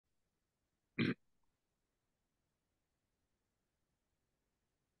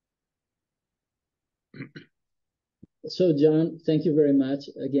So John, thank you very much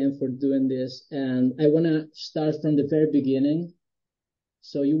again for doing this. And I want to start from the very beginning.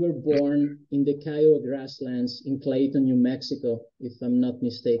 So you were born in the Kiowa grasslands in Clayton, New Mexico, if I'm not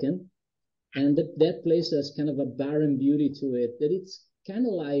mistaken. And that place has kind of a barren beauty to it, that it's kind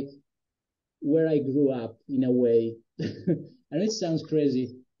of like where I grew up in a way. And it sounds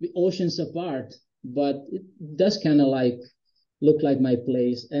crazy, the oceans apart, but it does kind of like look like my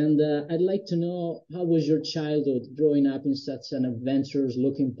place. And I'd like to know, how was your childhood growing up in such an adventurous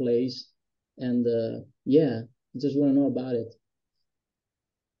looking place? And yeah, just want to know about it.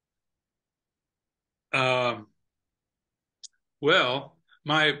 Um, well,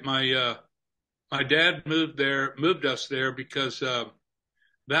 my dad moved us there because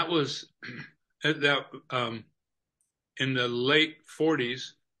that was that in the late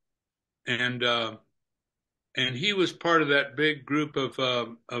 40s, and and he was part of that big group of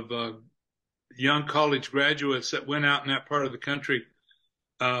young college graduates that went out in that part of the country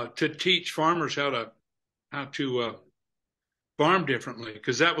to teach farmers how to farm differently,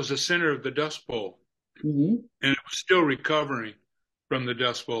 because that was the center of the Dust Bowl, Mm-hmm. and it was still recovering from the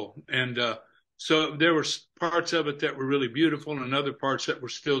Dust Bowl. And so there were parts of it that were really beautiful, and other parts that were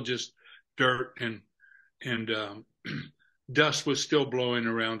still just dirt, and dust was still blowing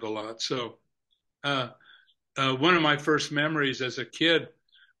around a lot. So uh, one of my first memories as a kid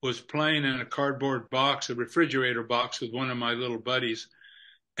was playing in a cardboard box, a refrigerator box, with one of my little buddies,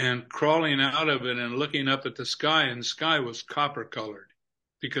 and crawling out of it and looking up at the sky, and the sky was copper colored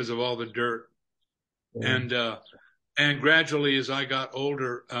because of all the dirt. Yeah. And and gradually, as I got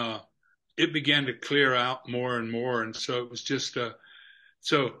older, it began to clear out more and more. And so it was just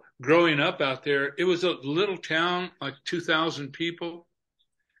so growing up out there, it was a little town, like 2,000 people,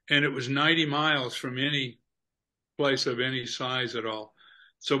 and it was 90 miles from any place of any size at all.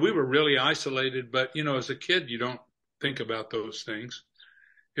 So we were really isolated. But as a kid, you don't think about those things.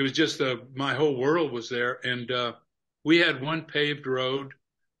 It was just my whole world was there, and we had one paved road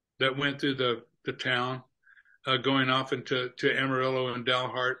that went through the town, going off into to Amarillo and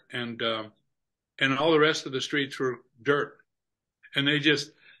Dalhart, and all the rest of the streets were dirt, and they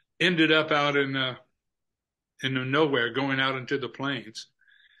just ended up out in the nowhere, going out into the plains.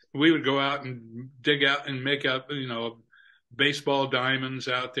 We would go out and dig out and make up, baseball diamonds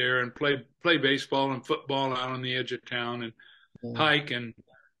out there, and play baseball and football out on the edge of town, and Yeah. hike and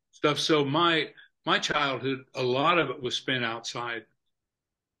stuff. So my childhood, a lot of it was spent outside,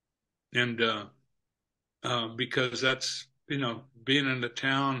 and because that's being in the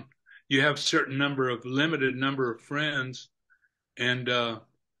town, you have certain limited number of friends, and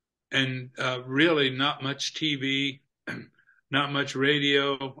really not much TV, not much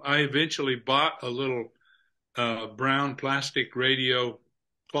radio. I eventually bought a little brown plastic radio,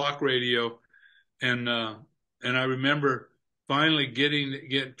 clock radio, and I remember finally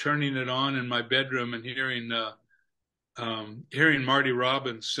turning it on in my bedroom and hearing Marty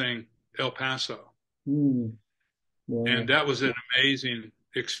Robbins sing El Paso, Mm. and Wow. that was an amazing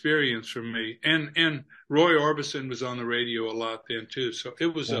experience for me. And Roy Orbison was on the radio a lot then too, so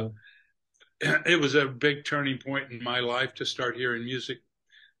Wow. it was a big turning point in my life to start hearing music,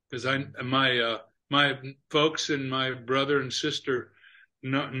 because my folks and my brother and sister,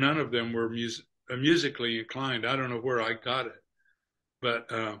 none of them were musically inclined. I don't know where I got it, but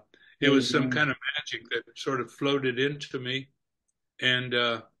it was some Amen. kind of magic that sort of floated into me, and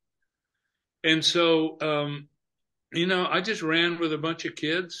so I just ran with a bunch of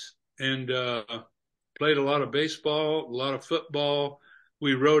kids, and played a lot of baseball, a lot of football.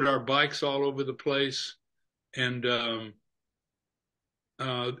 We rode our bikes all over the place, and in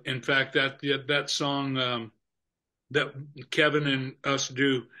fact, that song that Kevin and us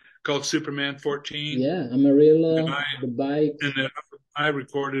do, called Superman 14, Yeah, that Amarillo, the bikes. that I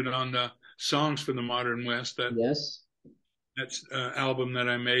recorded on the Songs from the Modern West, Yes. that's album that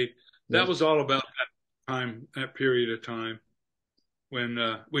I made. That Yes. was all about that time, that period of time when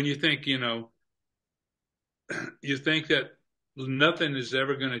you think, you think that nothing is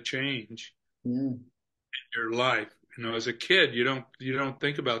ever going to change Yeah. in your life. As a kid, you don't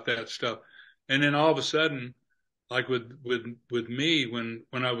think about that stuff, and then all of a sudden, like with me, when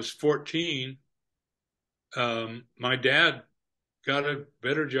I was 14, my dad got a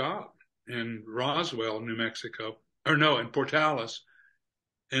better job in Roswell, New Mexico, or no, in Portales.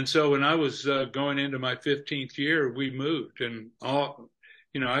 And so when I was going into my 15th year, we moved, and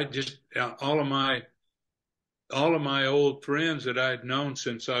I just all of my old friends that I had known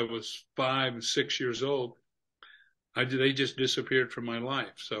since I was 5 and 6 years old, they just disappeared from my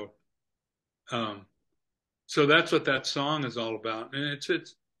life. Um, so that's what that song is all about, and it's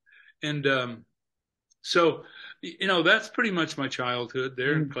and So, that's pretty much my childhood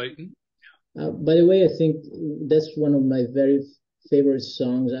there in Mm. Clayton. By the way, I think that's one of my very favorite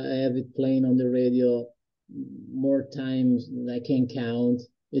songs. I have it playing on the radio more times than I can count.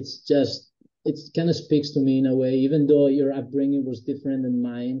 It's just, it kind of speaks to me in a way, even though your upbringing was different than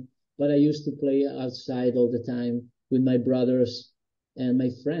mine. But I used to play outside all the time with my brothers and my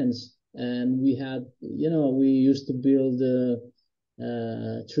friends. And we had, we used to build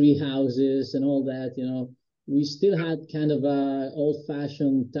tree houses and all that, we still had kind of a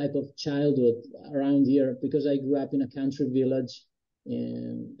old-fashioned type of childhood around here because I grew up in a country village,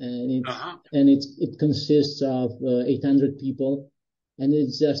 Uh-huh. and it consists of 800 people, and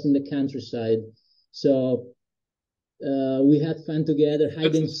it's just in the countryside. So we had fun together,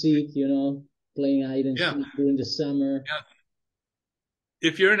 hide and seek, playing hide and Yeah. seek during the summer. Yeah.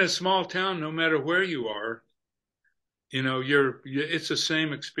 If you're in a small town, no matter where you are, it's the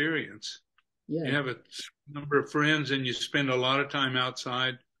same experience. You Yeah. have a number of friends and you spend a lot of time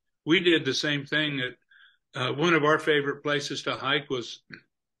outside. We did the same thing. One of our favorite places to hike was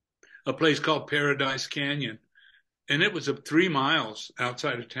a place called Paradise Canyon, and it was 3 miles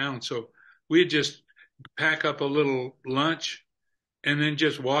outside of town. So we'd just pack up a little lunch and then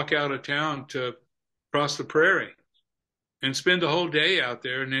just walk out of town to cross the prairie and spend the whole day out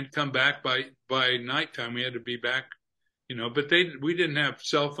there, and then come back by nighttime. We had to be back, but we didn't have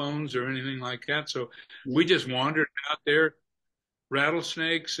cell phones or anything like that. So Yeah. we just wandered out there,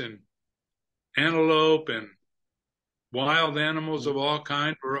 rattlesnakes and antelope and wild animals of all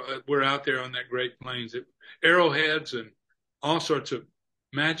kinds were out there on that Great Plains. Arrowheads and all sorts of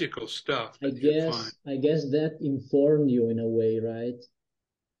magical stuff I that you'd find. guess I guess that informed you in a way, right?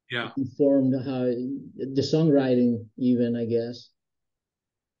 Yeah. It informed how the songwriting, even, I guess.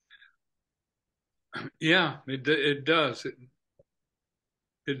 Yeah, it does.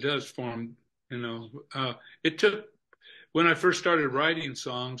 It does form, it took, when I first started writing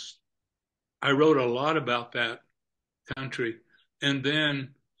songs, I wrote a lot about that country. And then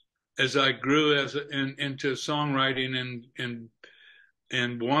as I grew into songwriting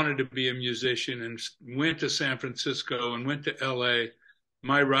and wanted to be a musician and went to San Francisco and went to LA,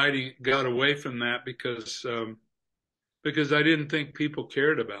 my writing got away from that because I didn't think people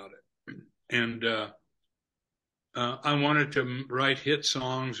cared about it. And I wanted to write hit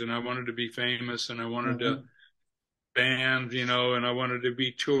songs, and I wanted to be famous, and I wanted to Uh-huh. band, and I wanted to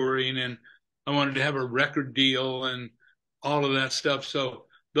be touring, and I wanted to have a record deal and all of that stuff. So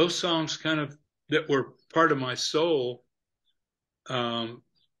those songs kind of that were part of my soul, um,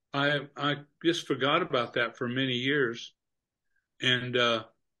 I just forgot about that for many years, and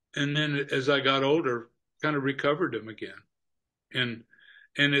and then as I got older, kind of recovered them again, and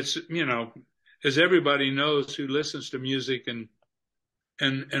it's as everybody knows who listens to music and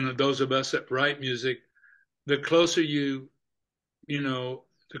those of us that write music, the closer the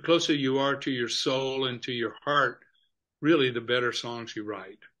closer you are to your soul and to your heart, really the better songs you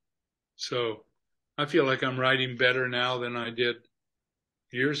write. So I feel like I'm writing better now than I did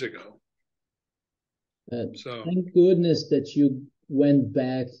years ago. So Thank goodness that you went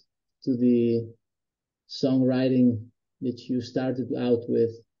back to the songwriting that you started out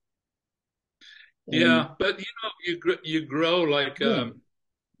with. And yeah, but you grow like yeah,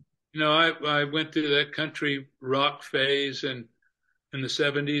 I went through that country rock phase and in the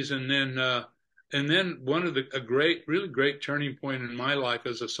 70s, and then one of a really great turning point in my life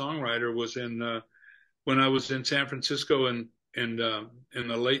as a songwriter was in when I was in San Francisco in the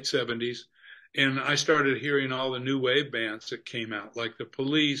late 70s, and I started hearing all the new wave bands that came out, like the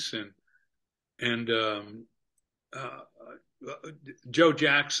Police and uh, Joe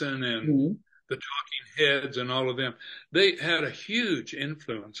Jackson and mhm. the Talking Heads and all of them. They had a huge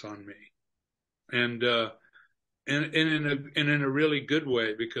influence on me, and and in a really good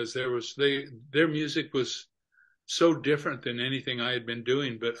way, because their music was so different than anything I had been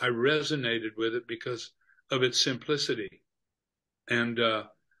doing, but I resonated with it because of its simplicity. And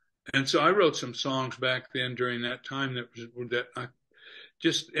and so I wrote some songs back then during that time that I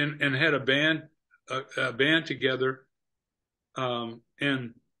just and had a band together,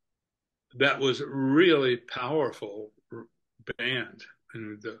 and that was really powerful band,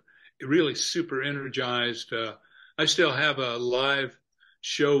 and really super energized. I still have a live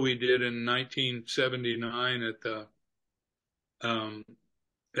show we did in 1979 um,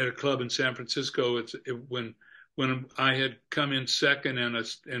 at a club in San Francisco. When I had come in second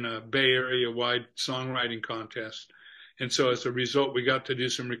in a Bay Area wide songwriting contest, and so as a result, we got to do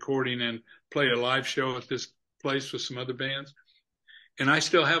some recording and play a live show at this place with some other bands. And I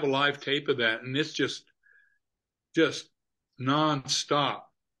still have a live tape of that, and it's just nonstop.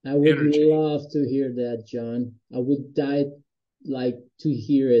 I would energy. love to hear that, John. I would die like to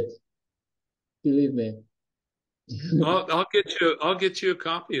hear it. Believe me. I'll get you a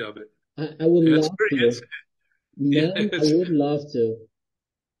copy of it. I would It's love pretty, to. yeah, Man, I would love to.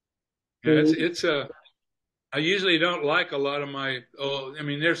 it's a, I usually don't like a lot of my, I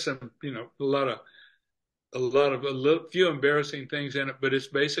mean, there's some, a little, few embarrassing things in it, but it's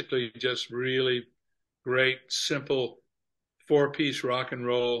basically just really great, simple 4-piece rock and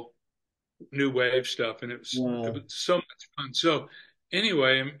roll, new wave stuff. And it Wow. was so much fun. So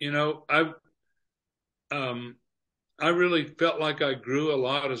anyway, um, I really felt like I grew a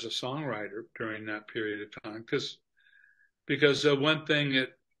lot as a songwriter during that period of time because one thing that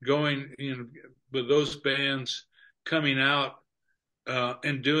going, with those bands coming out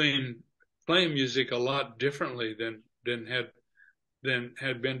and playing music a lot differently than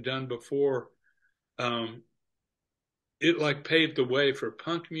had been done before. Um, it like paved the way for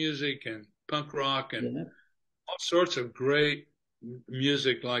punk music and punk rock and Yeah. all sorts of great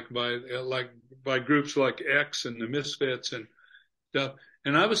music, like by groups like X and the Misfits and stuff.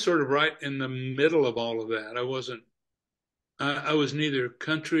 And I was sort of right in the middle of all of that. I was neither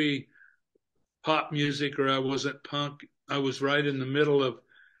country pop music or I wasn't punk. I was right in the middle of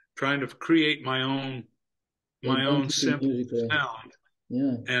trying to create my own Identity simple musically. sound.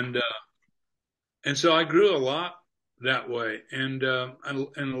 Yeah. And so I grew a lot that way. And a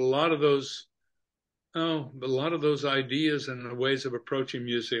lot of those ideas and the ways of approaching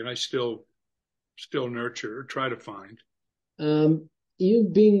music, I still nurture or try to find.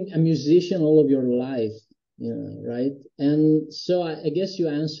 You've been a musician all of your life, right? And so I guess you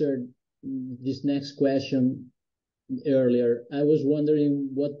answered this next question earlier. I was wondering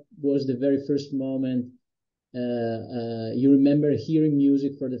what was the very first moment you remember hearing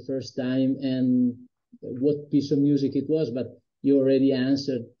music for the first time and what piece of music it was, but you already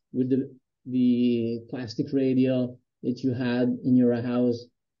answered with the plastic radio that you had in your house.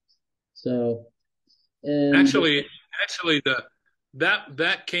 So, and Actually, actually,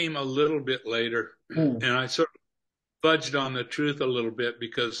 that came a little bit later, uh, and I sort of fudged on the truth a little bit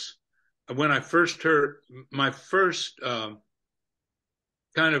because when I first heard my first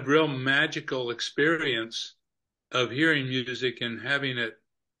kind of real magical experience of hearing music and having it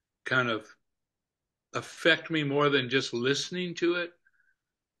kind of affect me more than just listening to it,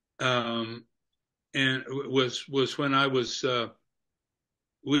 um, and was when I was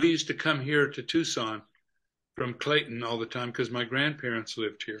we used to come here to Tucson from Clayton all the time because my grandparents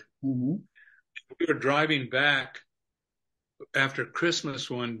lived here. mhm. We were driving back after Christmas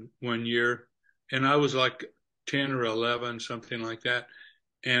one year, and I was like 10 or 11, something like that.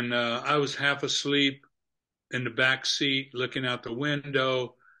 And I was half asleep in the back seat, looking out the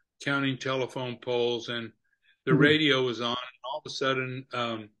window, counting telephone poles, and the radio was on. And all of a sudden,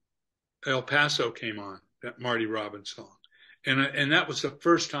 El Paso came on, that Marty Robbins song, and that was the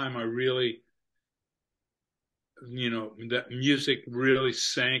first time I really, that music really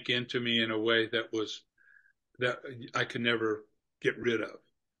sank into me in a way that I could never get rid of.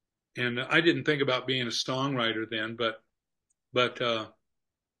 And I didn't think about being a songwriter then, but but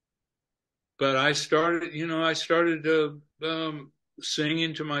I started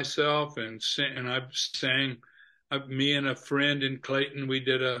singing to myself and I sang. Me and a friend in Clayton, we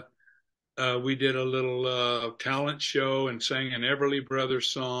did a little talent show and sang an Everly Brothers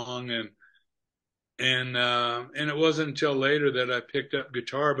song and it wasn't until later that I picked up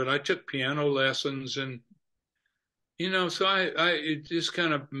guitar, but I took piano lessons and so I just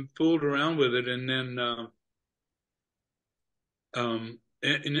kind of fooled around with it, and then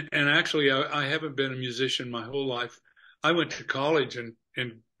and actually I haven't been a musician my whole life. I went to college, and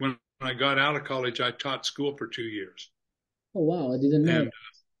when I got out of college, I taught school for 2 years, Oh wow, I didn't know and that.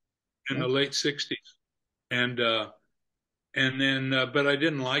 in the late '60s, and then but I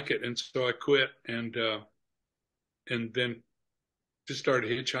didn't like it, and so I quit, and then just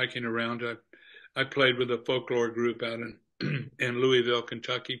started hitchhiking around. I played with a folklore group out in Louisville,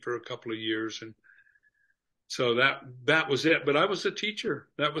 Kentucky for a couple of years, and so that was it. But I was a teacher.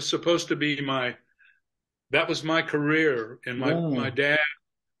 That was supposed to be that was my career. And my Wow. dad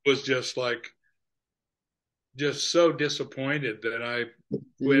was just so disappointed that I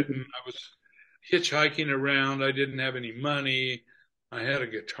quit, and I was hitchhiking around. I didn't have any money. I had a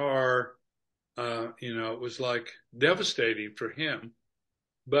guitar. It was like devastating for him,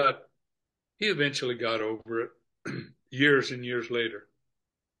 but he eventually got over it years and years later.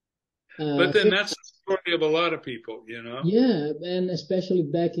 But then So that's the story of a lot of people, yeah, and especially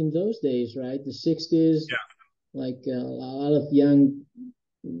back in those days, right? The 60s, Yeah. like a lot of young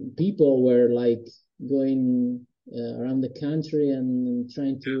people were like going around the country and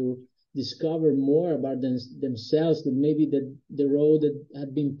trying to discover more about themselves, that maybe the road that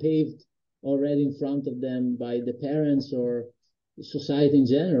had been paved already in front of them by the parents or society in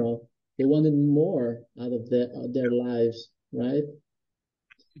general. They wanted more out of their lives, right?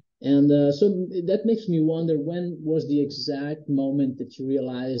 And so that makes me wonder, when was the exact moment that you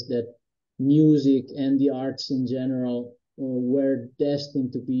realized that music and the arts in general were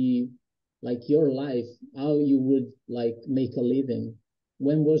destined to be like your life, how you would like make a living?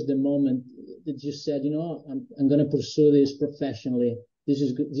 When was the moment that you said, you know, I'm going to pursue this professionally? This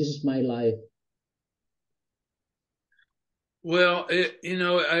is my life. Well,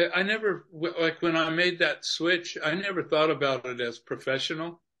 I never, like when I made that switch, I never thought about it as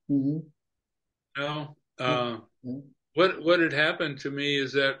professional. Mm-hmm. No. Yeah. What had happened to me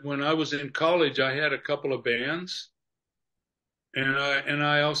is that when I was in college, I had a couple of bands, and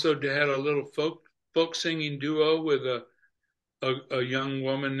I also had a little folk singing duo with a young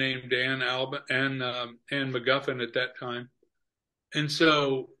woman named Ann McGuffin at that time. And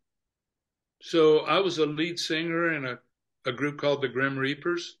so I was a lead singer in a group called the Grim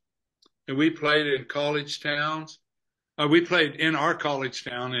Reapers, and we played in college towns. We played in our college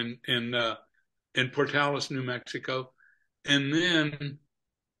town in Portales, New Mexico, and then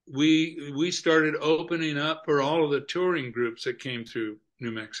we started opening up for all of the touring groups that came through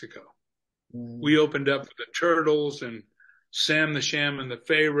New Mexico. We opened up for the Turtles and Sam the Sham and the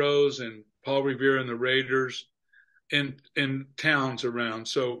Pharaohs and Paul Revere and the Raiders in towns around.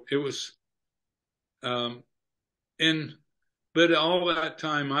 So it was, but all that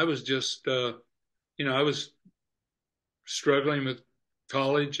time I was just, I was struggling with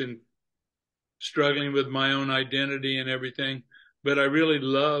college and struggling with my own identity and everything. But I really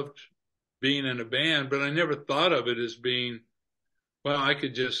loved being in a band, but I never thought of it as being, well, I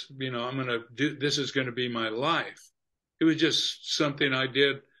could just, I'm going to do, this is going to be my life. It was just something I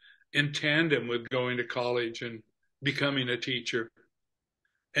did in tandem with going to college and becoming a teacher.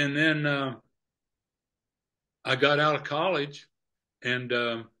 And then I got out of college and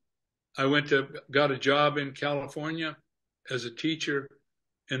I got a job in California as a teacher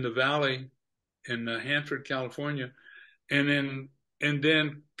in the Valley in Hanford, California. And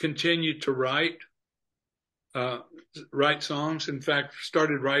then continued to write songs. In fact,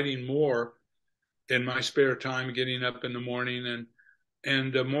 started writing more in my spare time, getting up in the morning.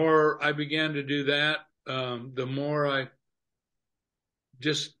 And the more I began to do that, the more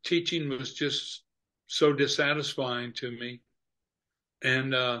teaching was just so dissatisfying to me.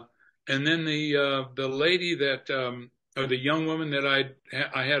 And then the lady that, or the young woman that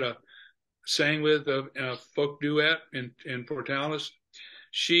I had sang with a folk duet in Portales,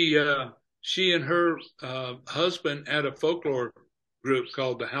 she and her husband had a folklore group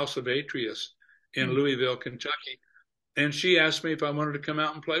called the House of Atreus in Louisville, Kentucky. And she asked me if I wanted to come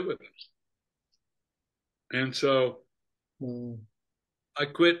out and play with them. And so I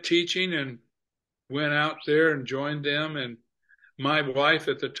quit teaching and went out there and joined them. And my wife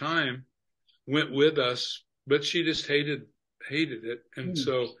at the time went with us, but she just hated it. And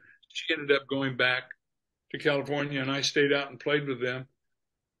so she ended up going back to California, and I stayed out and played with them.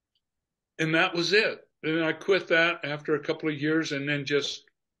 And that was it. And I quit that after a couple of years, and then just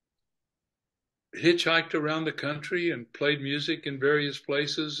hitchhiked around the country and played music in various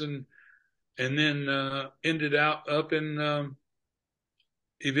places, and then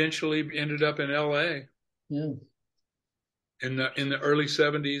eventually ended up in LA. Yeah. In the early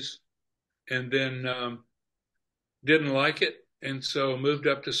 70s, and then didn't like it, and so moved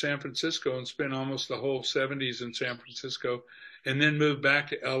up to San Francisco and spent almost the whole 70s in San Francisco, and then moved back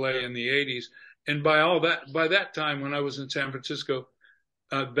to LA in the 80s. And by that time, when I was in San Francisco,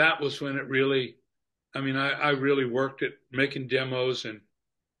 that was when it really, I really worked at making demos and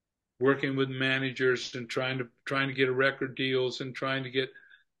working with managers and trying to get record deals and trying to get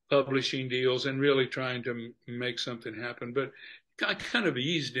publishing deals and really trying to make something happen. But I kind of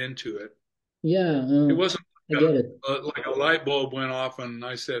eased into it. Yeah. It wasn't like a light bulb went off and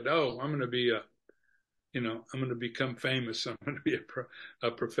I said, oh, I'm going to become famous. I'm going to be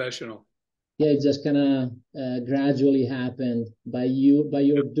a professional. Yeah, it just kind of gradually happened by your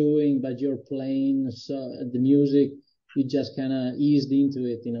doing, by your playing. So the music, you just kind of eased into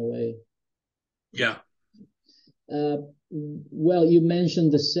it in a way. Yeah. Well, you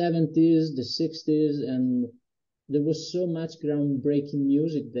mentioned the 70s, the 60s, and there was so much groundbreaking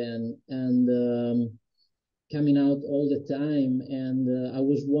music then, and coming out all the time. And I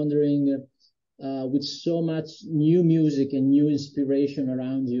was wondering, with so much new music and new inspiration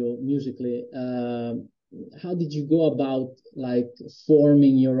around you musically, how did you go about like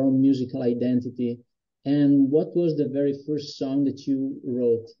forming your own musical identity? And what was the very first song that you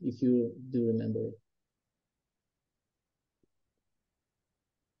wrote, if you do remember it?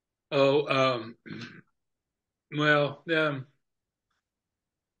 Oh, well, you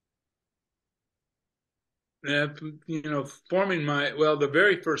know, the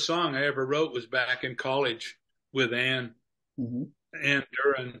very first song I ever wrote was back in college with Ann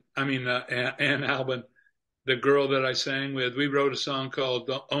Duran. I mean, Ann Albin, the girl that I sang with. We wrote a song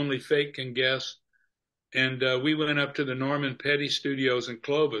called "Only Fate Can Guess," and we went up to the Norman Petty Studios in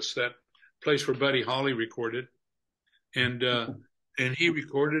Clovis, that place where Buddy Holly recorded, and he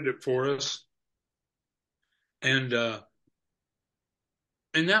recorded it for us, and that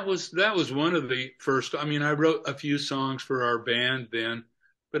was one of the first. I mean, I wrote a few songs for our band then,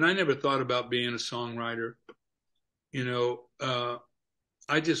 but I never thought about being a songwriter. You know,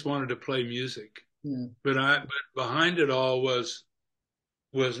 I just wanted to play music. Yeah. But behind it all was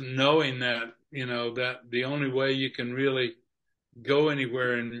knowing that, you know, that the only way you can really go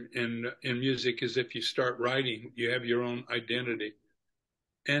anywhere in music is if you start writing. You have your own identity,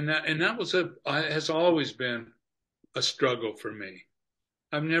 and that has always been a struggle for me.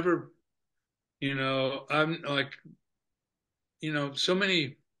 I've never, you know, I'm like, you know, so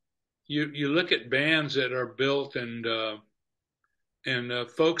many. You look at bands that are built and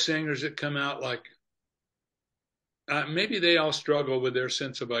folk singers that come out like maybe they all struggle with their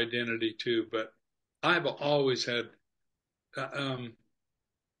sense of identity too. But I've always had, um,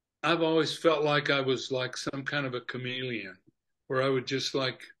 I've always felt like I was like some kind of a chameleon, where I would just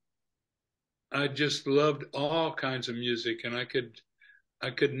like, I just loved all kinds of music, and I could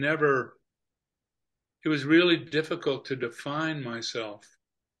never. It was really difficult to define myself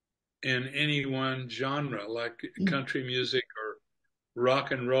in any one genre, like country music or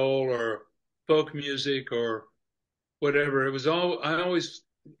rock and roll or folk music or whatever. It was all, I always,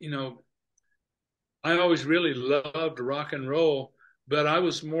 you know, I always really loved rock and roll, but I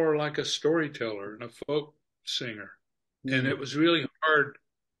was more like a storyteller and a folk singer. And it was really hard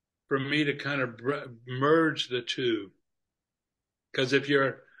for me to kind of merge the two. Because if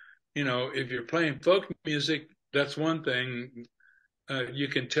you're, you know, if you're playing folk music, that's one thing. You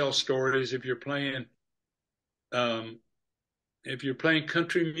can tell stories. Um, if you're playing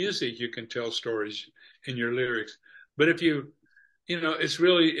country music, you can tell stories in your lyrics. But if you know, it's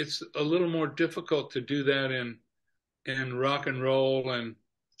a little more difficult to do that in rock and roll and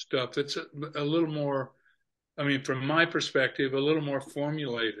stuff. It's a little more, I mean, from my perspective, a little more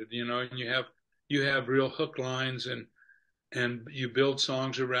formulated, you know, and you have real hook lines and you build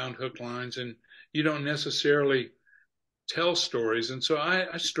songs around hook lines, and you don't necessarily tell stories. And so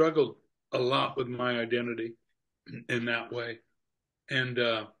I struggled a lot with my identity in that way. And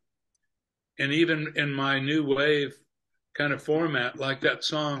even in my new wave kind of format, like that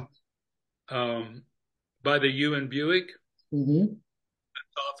song by the U and Buick,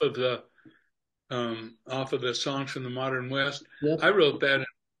 off of the songs from the Modern West. Yep. I wrote that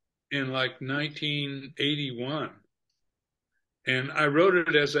in like 1981, and I wrote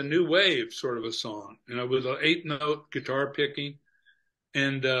it as a new wave sort of a song, you know, with an 8-note guitar picking,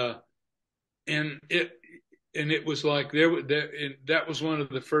 and it was like that was one of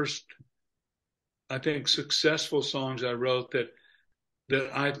the first, I think, successful songs I wrote that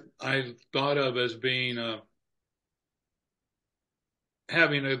I thought of as being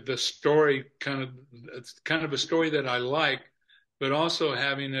having the story kind of a story that I like, but also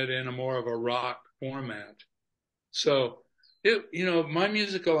having it in a more of a rock format. So you know, my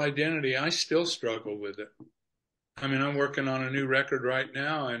musical identity, I still struggle with it. I mean, I'm working on a new record right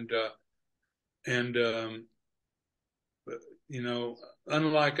now, and you know,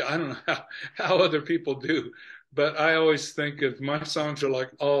 unlike, I don't know how other people do, but I always think of my songs are like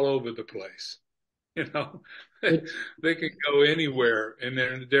all over the place. You know, they can go anywhere, and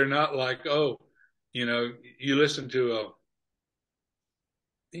they're not like, oh, you know, you listen to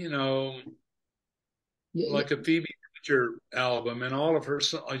you know, like a Phoebe Bridger album, and all of her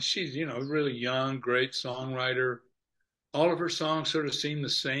she's, you know, really young, great songwriter. All of her songs sort of seem the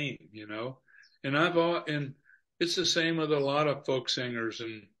same, you know, and and it's the same with a lot of folk singers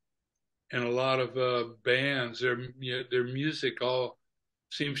and a lot of bands. Their music all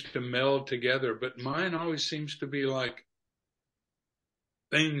seems to meld together, but mine always seems to be like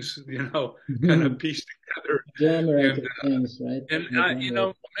things, you know, kind of pieced together. Agglomerated things, right? And you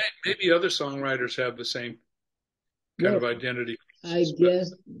know, maybe other songwriters have the same kind of identity. I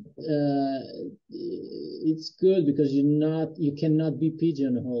guess it's good because you cannot be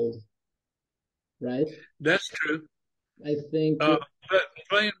pigeonholed, right? That's true. I think. But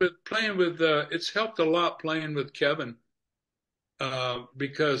playing with it's helped a lot playing with Kevin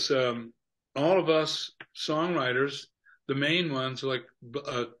because all of us songwriters, the main ones like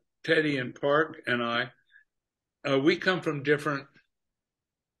Teddy and Park and I, we come from different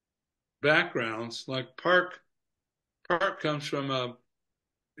backgrounds. Like Park comes from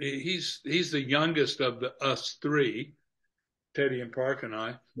he's the youngest of us three, Teddy and Park and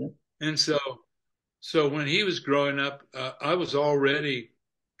I, Yeah. and so when he was growing up, I was already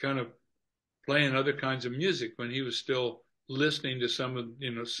kind of playing other kinds of music when he was still listening to some of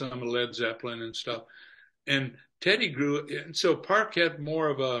Led Zeppelin and stuff. And Teddy grew, and so Park had more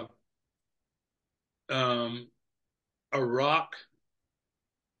of a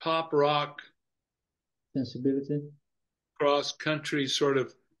pop rock, Sensibility. cross country sort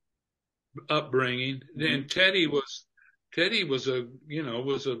of upbringing. And Teddy was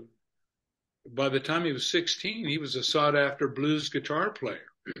by the time he was 16, he was a sought after blues guitar player.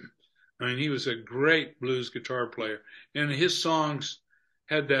 I mean, he was a great blues guitar player, and his songs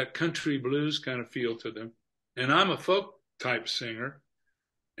had that country blues kind of feel to them. And I'm a folk type singer,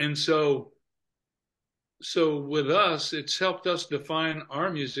 and so with us, it's helped us define our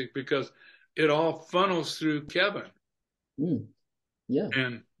music because it all funnels through Kevin. Yeah.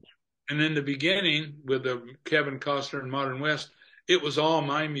 And in the beginning with the Kevin Costner and Modern West, it was all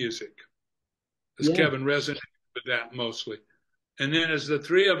my music, as Kevin resonated with that mostly. And then as the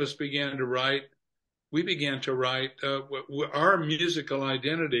three of us began to write, we began to write, our musical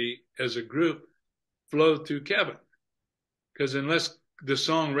identity as a group flowed through Kevin. Because unless the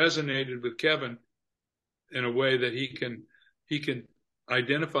song resonated with Kevin in a way that he can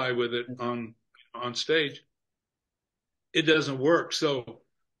identify with it on stage, it doesn't work. So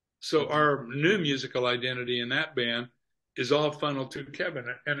our new musical identity in that band is all funneled through Kevin,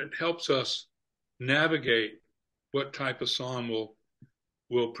 and it helps us navigate what type of song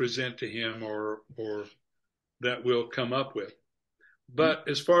we'll present to him or that we'll come up with. But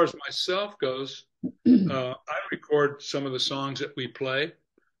as far as myself goes, I record some of the songs that we play.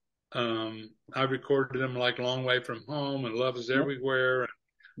 I recorded them like Long Way From Home and Love Is Everywhere, and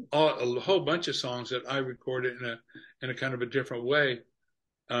a whole bunch of songs that I recorded in a kind of a different way.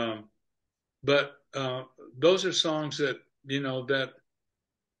 But those are songs that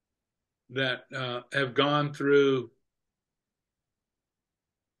have gone through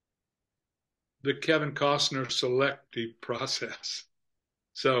the Kevin Costner selective process.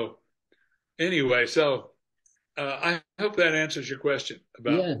 So anyway, I hope that answers your question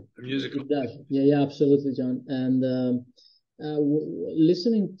about the musical. It does. Yeah, absolutely, John. And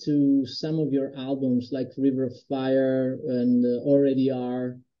listening to some of your albums like River of Fire and Already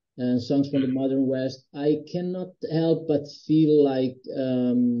Are and songs from the Modern West, I cannot help but feel like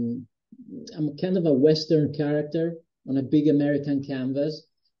I'm kind of a Western character on a big American canvas.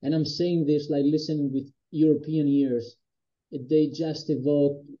 And I'm saying this like listening with European ears. They just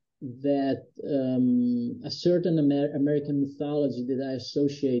evoke that a certain American mythology that I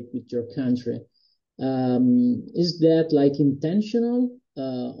associate with your country. Is that like intentional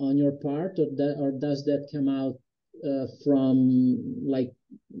on your part, or does that come out from like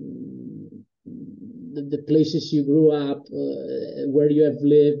the places you grew up, where you have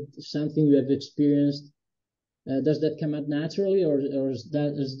lived, something you have experienced? Does that come out naturally, or is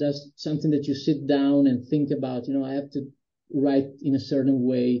that something that you sit down and think about? I have to write in a certain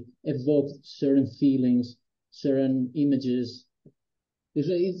way, evoke certain feelings, certain images.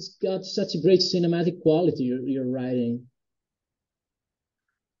 It's got such a great cinematic quality, your writing.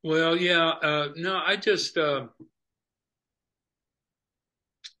 Well, yeah, no, I just try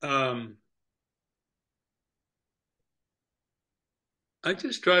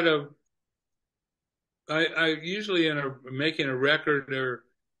to. I usually making a record or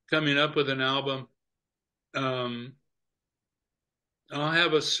coming up with an album, I'll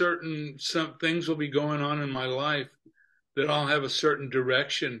have some things will be going on in my life that I'll have a certain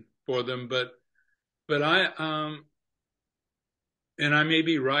direction for them, but I and I may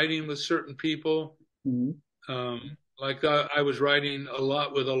be writing with certain people. Like I was writing a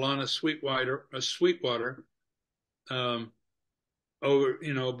lot with Alana Sweetwater,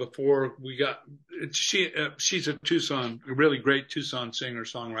 before we got she's a really great Tucson singer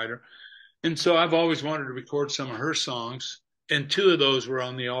songwriter, and so I've always wanted to record some of her songs, and two of those were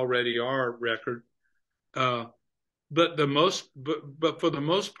on the Already Are record. But for the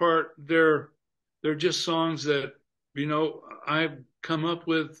most part, they're just songs that I've come up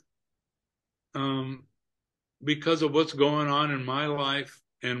with because of what's going on in my life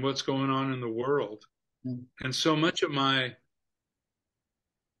and what's going on in the world, and so much of my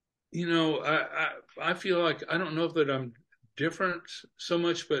I feel like I don't know if that I'm different so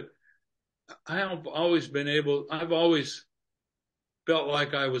much, but I've always felt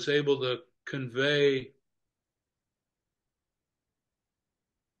like I was able convey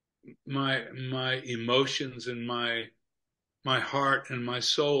my emotions and my heart and my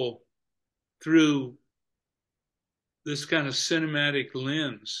soul through this kind of cinematic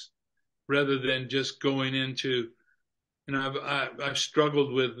lens rather than just going into, you know, I've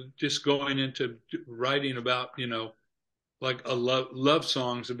struggled with just going into writing about, you know, like a love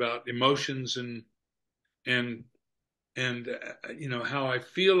songs about emotions and you know, how I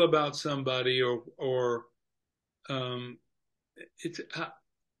feel about somebody, or it's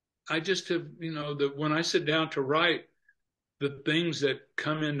I just have, you know, that when I sit down to write, the things that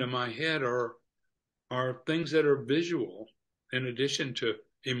come into my head are things that are visual in addition to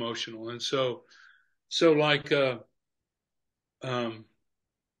emotional. And so like you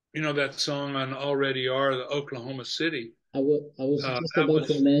know, that song on Already Are, the Oklahoma City. I was just That about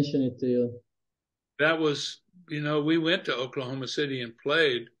to was mention it to you. that was, you know, we went to Oklahoma City and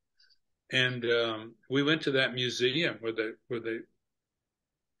played, and we went to that museum where they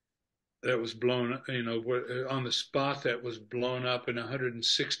that was blown, you know, on the spot that was blown up, and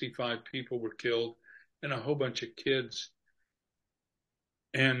 165 people were killed, and a whole bunch of kids,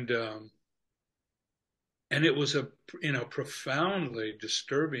 and it was a, you know, profoundly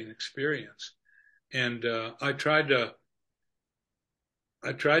disturbing experience, and I tried to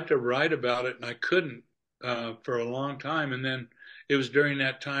write about it, and I couldn't for a long time, and then it was during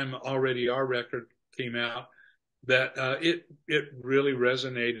that time Already Our record came out that it really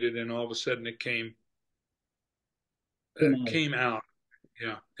resonated, and all of a sudden it came out,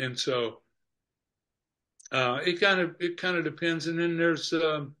 yeah, and so it kind of depends, and then there's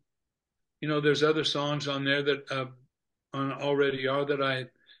you know, there's other songs on there that on Already Are that I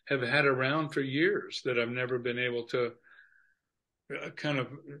have had around for years that I've never been able to kind of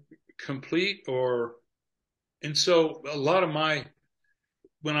complete, or, and so a lot of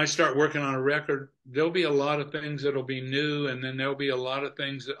when I start working on a record, there'll be a lot of things that'll be new, and then there'll be a lot of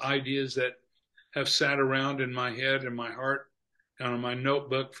things, ideas that have sat around in my head and my heart and on my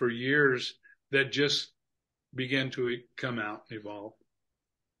notebook for years that just begin to come out and evolve.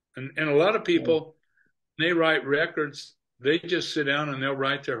 And a lot of people, when they write records, they just sit down and they'll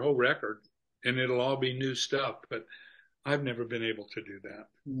write their whole record, and it'll all be new stuff. But I've never been able to do that.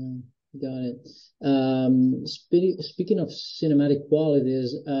 Got it. Speaking of cinematic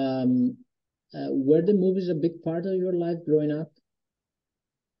qualities, were the movies a big part of your life growing up?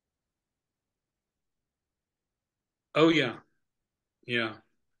 Oh yeah, yeah,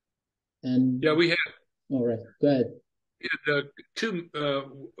 And yeah. We had, all right, go ahead. two.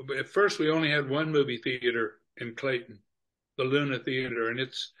 At first, we only had one movie theater in Clayton, the Luna Theater, and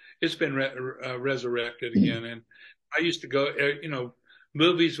it's been resurrected again. And I used to go. You know,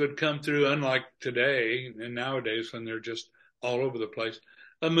 movies would come through, unlike today and nowadays when they're just all over the place.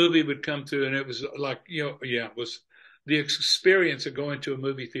 A movie would come through, and it was like, you know, yeah, it was the experience of going to a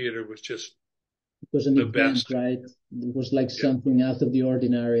movie theater was just It was an the event, best. right? It was like Yeah, something out of the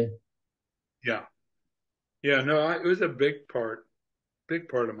ordinary. yeah, yeah. No, it was a big part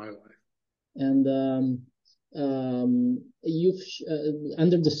of my life. And you've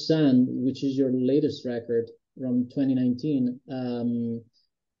Under the Sun, which is your latest record from 2019.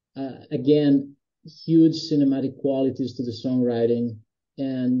 Again, huge cinematic qualities to the songwriting,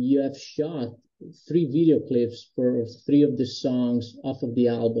 and you have shot 3 video clips for 3 of the songs off of the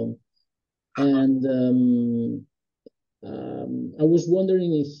album. And I was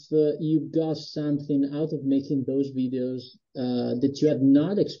wondering if you got something out of making those videos that you had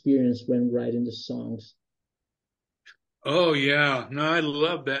not experienced when writing the songs. Oh yeah, no, I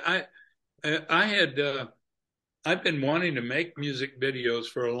love that. I had I've been wanting to make music videos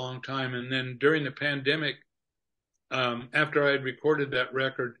for a long time, and then during the pandemic, after I had recorded that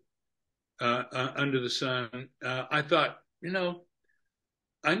record, Under the Sun, I thought, you know,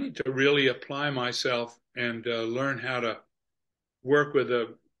 I need to really apply myself and learn how to work with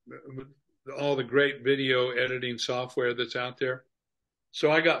all the great video editing software that's out there.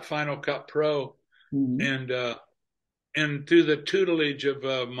 So I got Final Cut Pro, Mm-hmm. and through the tutelage of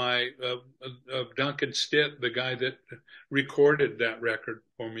of Duncan Stitt, the guy that recorded that record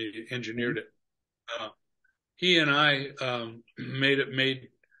for me, engineered it. Uh, he and I made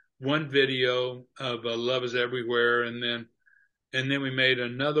one video of Love Is Everywhere, and then we made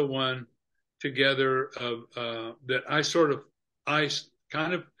another one together of that I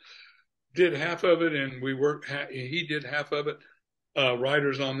kind of did half of it, and he did half of it.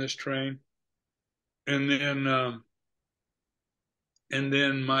 Riders on This Train, and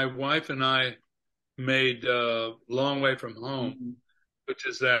then my wife and I made Long Way From Home, Mm-hmm. which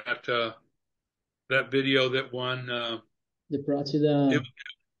is that video that won. They brought you It, down.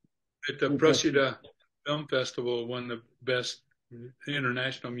 at the Procida Film Festival, won the best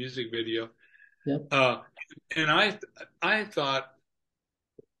international music video. Yep. And I thought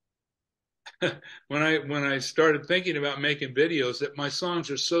when I started thinking about making videos that my songs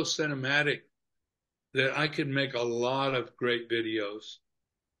are so cinematic that I could make a lot of great videos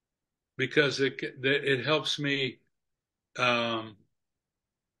because it helps me.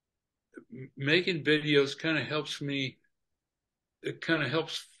 Making videos kind of helps me. It kind of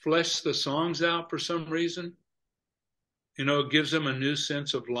helps flesh the songs out for some reason. You know, it gives them a new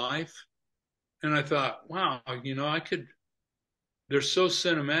sense of life. And I thought, wow, you know, they're so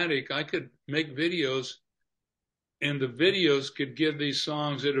cinematic. I could make videos, and the videos could give these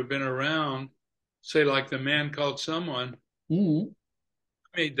songs that have been around, say like The Man Called Someone. Mm-hmm.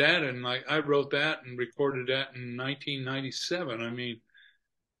 I made that, and like I wrote that and recorded that in 1997. I mean,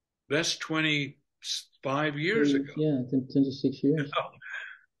 that's 25 years ago. Yeah, 26 years. You know?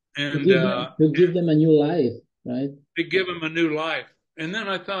 And to give them a new life, right? To give them a new life. And then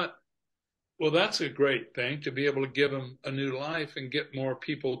I thought, well, that's a great thing to be able to give them a new life and get more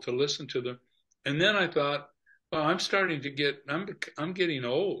people to listen to them. And then I thought, well, I'm getting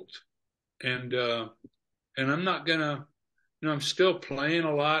old, and I'm not gonna, you know, I'm still playing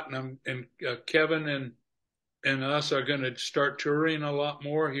a lot, and Kevin and us are going to start touring a lot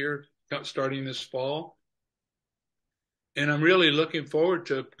more here starting this fall. And I'm really looking forward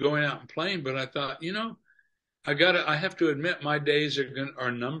to going out and playing. But I thought, you know, I have to admit my days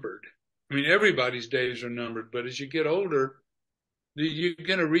are numbered. I mean, everybody's days are numbered, but as you get older, you're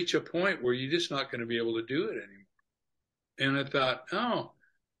going to reach a point where you're just not going to be able to do it anymore. And I thought, oh,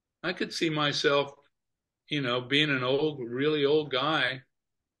 I could see myself, you know, being an really old guy,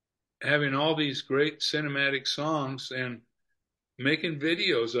 having all these great cinematic songs and making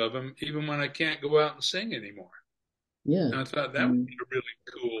videos of them, even when I can't go out and sing anymore. Yeah. And I thought that would be a really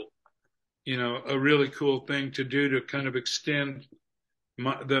cool, you know, a really cool thing to do to kind of extend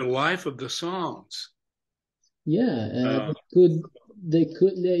the life of the songs. Yeah, they're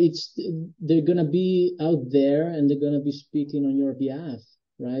gonna be out there and they're gonna be speaking on your behalf,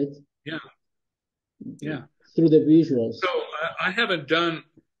 right? Yeah, yeah. Through the visuals. So I haven't done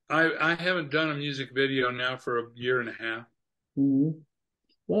a music video now for a year and a half. Mm-hmm.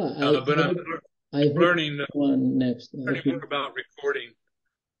 Well, but I'm learning one next. Learning more about recording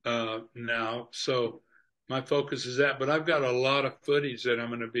now. So my focus is that. But I've got a lot of footage that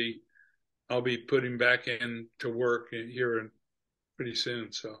I'll be putting back into work here pretty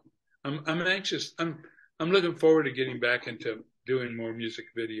soon. So I'm anxious. I'm looking forward to getting back into doing more music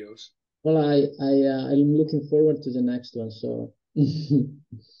videos. Well, I'm looking forward to the next one. So,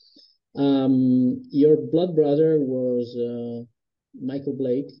 your blood brother was Michael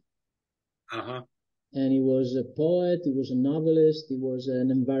Blake. Uh-huh. And he was a poet, he was a novelist, he was an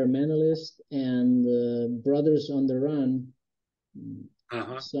environmentalist, and Brothers on the Run,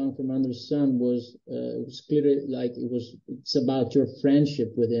 Song from Under the Sun, was clearly like it's about your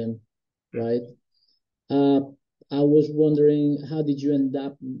friendship with him, right? I was wondering, how did you end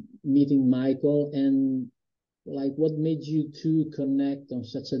up meeting Michael, and like what made you two connect on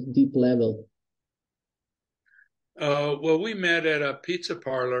such a deep level? Well, we met at a pizza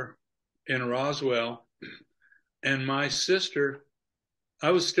parlor in Roswell, and my sister, I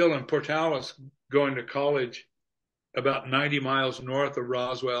was still in Portales going to college about 90 miles north of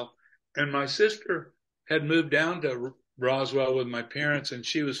Roswell, and my sister had moved down to Roswell with my parents, and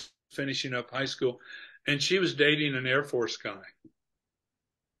she was finishing up high school, and she was dating an Air Force guy.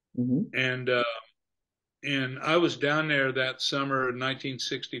 Mm-hmm. And I was down there that summer of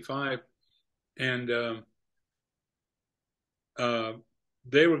 1965, and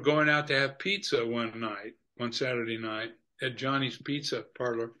they were going out to have pizza one Saturday night at Johnny's Pizza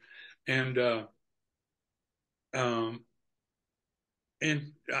Parlor, and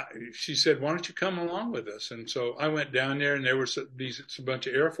she said, "Why don't you come along with us?" And so I went down there, and there were a bunch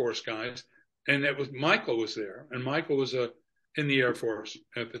of Air Force guys, and Michael was there, and Michael was in the Air Force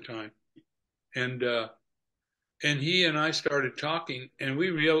at the time, and he and I started talking, and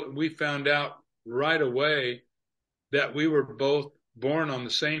we found out right away that we were both born on the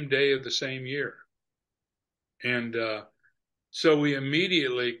same day of the same year. And so we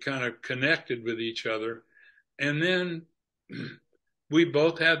immediately kind of connected with each other. And then we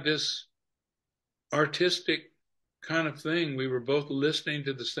both had this artistic kind of thing. We were both listening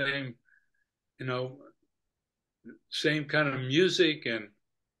to the same, you know, same kind of music.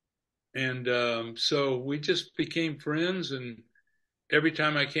 And so we just became friends. And every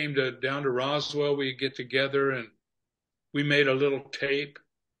time I came down to Roswell, we'd get together, and we made a little tape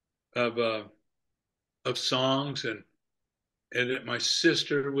of songs, and my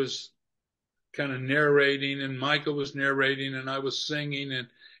sister was kind of narrating, and Michael was narrating, and I was singing, and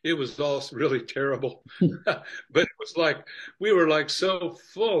it was all really terrible. But it was like we were like so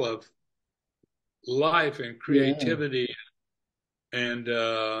full of life and creativity, and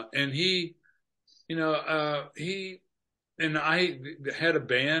he, he and I had a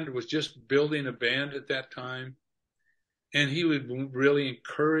band, was just building a band at that time, and he was really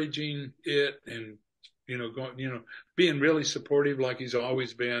encouraging it, and going, being really supportive like he's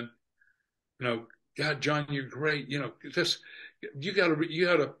always been. God, John, you're great. This, you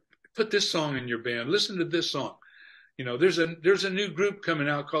gotta put this song in your band. Listen to this song. There's a new group coming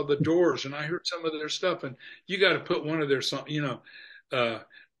out called The Doors, and I heard some of their stuff, and you got to put one of their songs.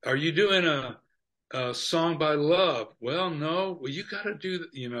 Are you doing a song by Love? Well, no. Well, you got to do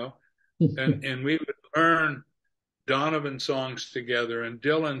and we would learn Donovan songs together and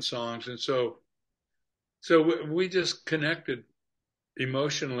Dylan songs, and so we just connected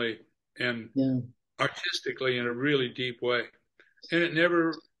emotionally and artistically in a really deep way, and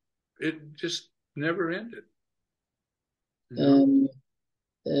it just never ended.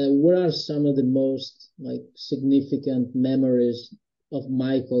 What are some of the most significant memories of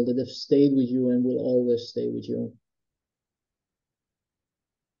Michael that have stayed with you and will always stay with you?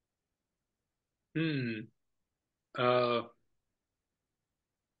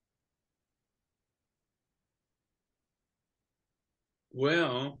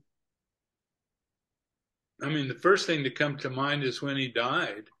 Well, I mean, the first thing to come to mind is when he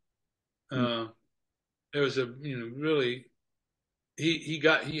died. There was really, he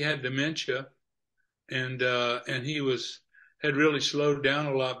had dementia, and he had really slowed down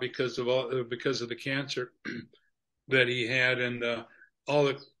a lot because of the cancer that he had, and all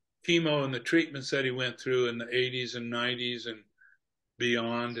the chemo and the treatments that he went through in the 80s and 90s and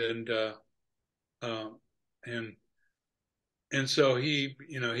beyond, and so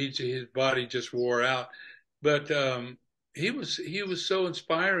his body just wore out. But he was so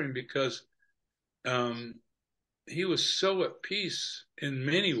inspiring because he was so at peace in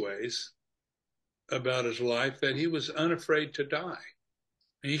many ways about his life that he was unafraid to die.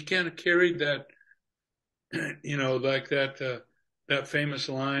 And he kind of carried that, like that famous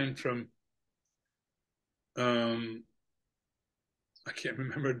line from I can't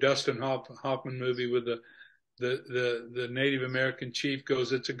remember, Dustin Hoffman movie with the Native American chief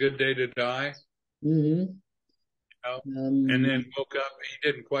goes, "It's a good day to die." Mm-hmm. And then woke up. He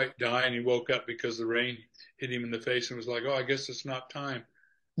didn't quite die, and he woke up because the rain hit him in the face and was like, "Oh, I guess it's not time."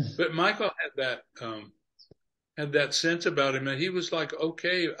 But Michael had that sense about him that he was like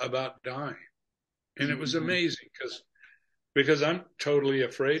okay about dying, and it was amazing because I'm totally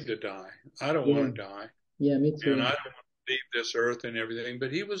afraid to die. I don't want to die. Yeah, me too. And I don't want to leave this earth and everything.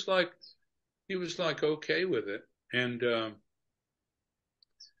 But he was like okay with it, and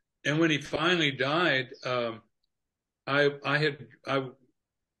when he finally died,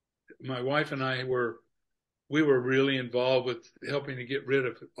 my wife and I were really involved with helping to get rid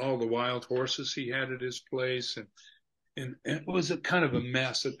of all the wild horses he had at his place, and it was a kind of a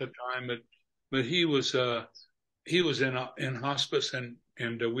mess at the time, but he was in hospice, and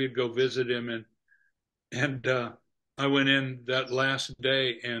we'd go visit him, and I went in that last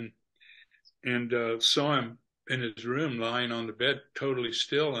day and saw him in his room lying on the bed totally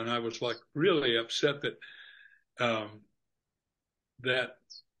still, and I was like really upset that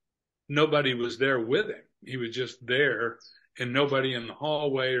nobody was there with him. He was just there, and nobody in the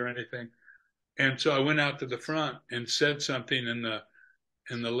hallway or anything. And so I went out to the front and said something, and the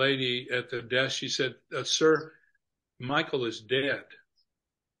lady at the desk, she said, "Sir, Michael is dead."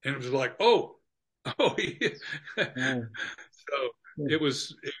 And it was like, oh, yeah. So it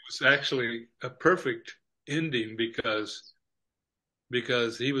was actually a perfect ending because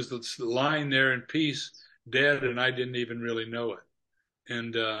he was lying there in peace, dead, and I didn't even really know it.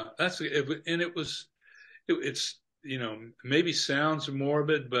 And it's maybe sounds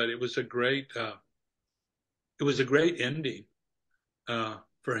morbid, but it was a great ending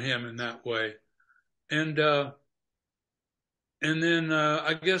for him in that way. And then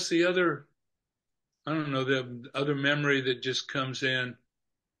I guess the other memory that just comes in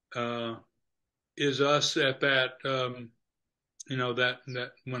is us at that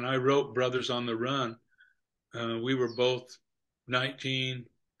that when I wrote Brothers on the Run, we were both 19,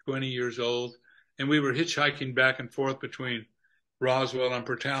 20 years old, and we were hitchhiking back and forth between Roswell and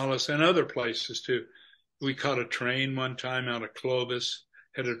Portales and other places too. We caught a train one time out of Clovis,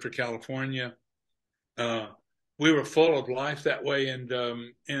 headed for California. We were full of life that way, and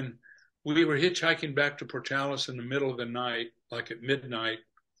we were hitchhiking back to Portales in the middle of the night, like at midnight,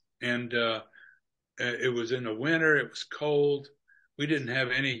 and It was in the winter. It was cold. We didn't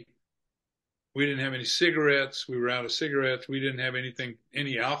have any. We didn't have any cigarettes. We were out of cigarettes. We didn't have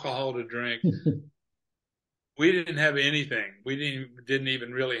any alcohol to drink. We didn't have anything. We didn't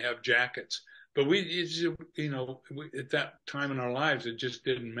even really have jackets. But at that time in our lives, it just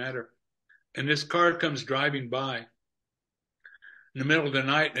didn't matter. And this car comes driving by in the middle of the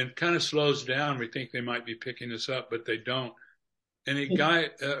night and kind of slows down. We think they might be picking us up, but they don't. And the guy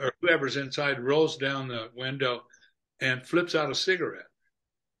or whoever's inside rolls down the window and flips out a cigarette.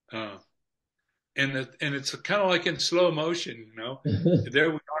 And it's kind of like in slow motion, There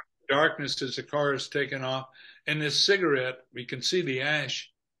we are in darkness as the car is taking off. And this cigarette, we can see the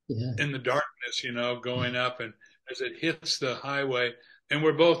ash in the darkness, going up. And as it hits the highway, and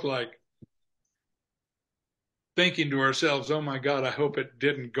we're both like thinking to ourselves, oh my God, I hope it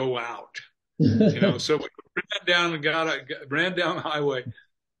didn't go out. So we ran down ran down the highway,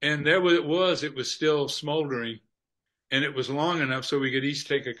 and there it was still smoldering. And it was long enough so we could each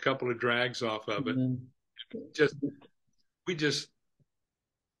take a couple of drags off of it. We just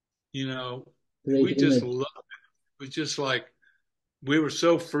loved it. It was just like we were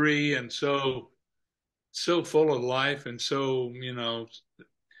so free and so full of life and so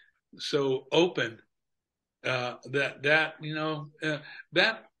open that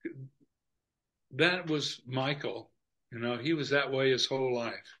was Michael. He was that way his whole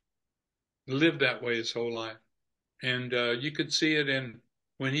life, lived that way his whole life. And you could see it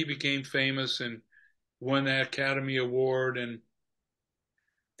when he became famous and won that Academy Award,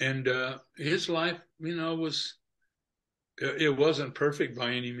 and his life, it wasn't perfect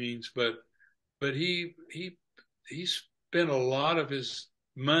by any means, but he spent a lot of his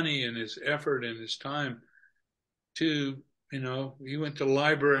money and his effort and his time to, he went to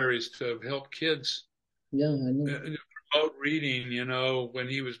libraries to help kids. Yeah, I know. Promote reading, when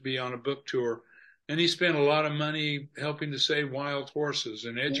he was on a book tour. And he spent a lot of money helping to save wild horses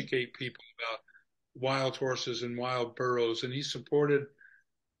and educate people about wild horses and wild burros. And he supported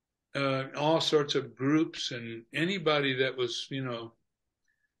all sorts of groups and anybody that was,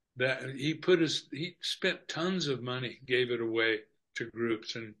 that he spent tons of money, gave it away to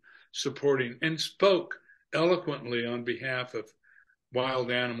groups and supporting, and spoke eloquently on behalf of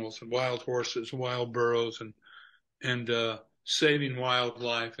wild animals and wild horses, wild burros, and saving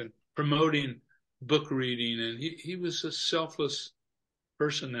wildlife and promoting book reading. And he was a selfless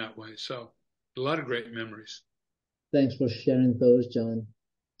person that way. So a lot of great memories. Thanks for sharing those, John.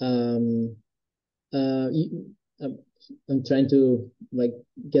 I'm trying to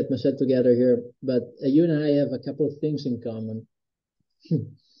get myself together here, but you and I have a couple of things in common.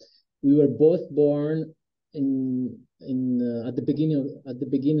 We were both born at the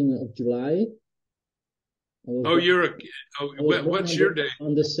beginning of July. What's your day?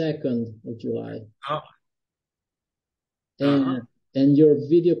 On the 2nd of July. Oh. And your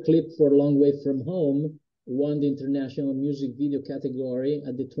video clip for Long Way From Home won the International Music Video category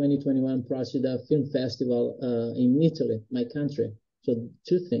at the 2021 Procida Film Festival in Italy, my country. So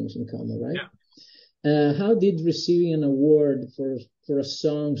 2 things in common, right? Yeah. How did receiving an award for a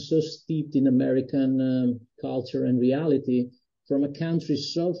song so steeped in American culture and reality from a country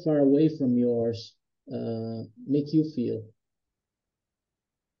so far away from yours make you feel?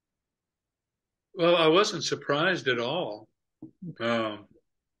 Well, I wasn't surprised at all,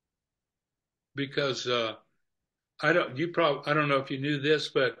 because I don't know if you knew this,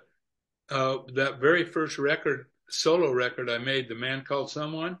 but that very first solo record I made, The Man Called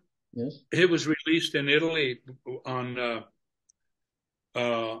Someone, yes, it was released in Italy on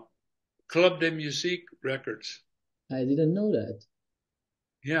Club de Musique Records. I didn't know that.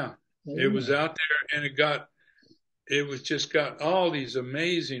 Yeah, it was out there, and it just got all these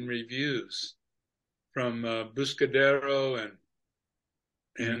amazing reviews from Buscadero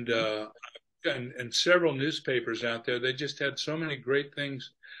and several newspapers out there. They just had so many great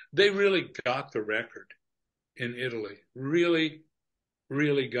things. They really got the record in Italy. Really,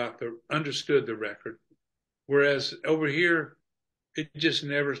 really understood the record. Whereas over here, it just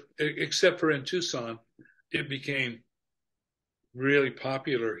never, except for in Tucson, it became really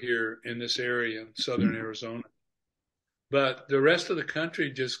popular here in this area, in southern Arizona. But the rest of the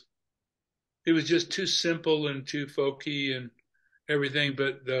country it was just too simple and too folky and everything.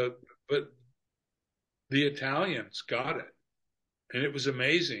 But the Italians got it, and it was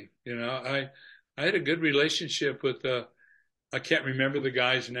amazing. I had a good relationship with I can't remember the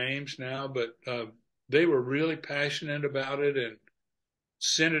guys' names now, but they were really passionate about it and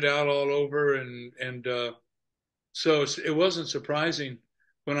sent it out all over, and so it wasn't surprising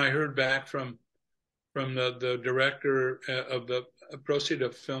when I heard back from the director of the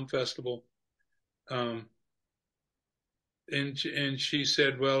Procida Film Festival Um, and she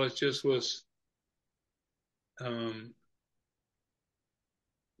said, well, it just was um,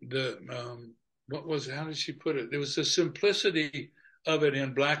 what was, how did she put it? There was the simplicity of it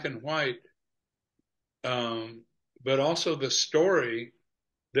in black and white, but also the story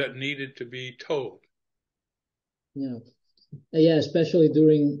that needed to be told. Yeah. Yeah, especially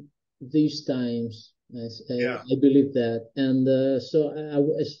during these times. I believe that. And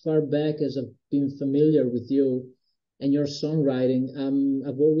as far back as I've been familiar with you and your songwriting,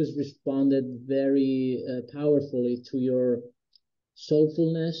 I've always responded very powerfully to your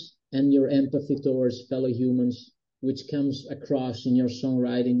soulfulness and your empathy towards fellow humans, which comes across in your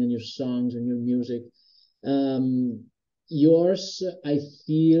songwriting and your songs and your music. Um, Yours, I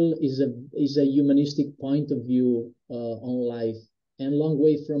feel, is a humanistic point of view on life, and Long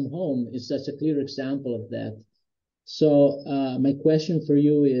Way from Home is such a clear example of that. So, my question for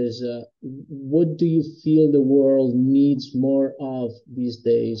you is, what do you feel the world needs more of these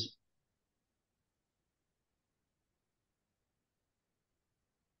days?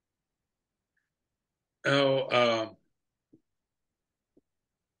 Oh,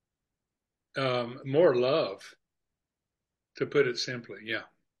 more love, to put it simply. Yeah.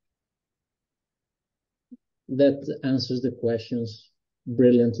 That answers the questions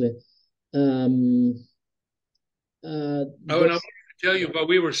brilliantly. Um, Oh, and I'll tell you, while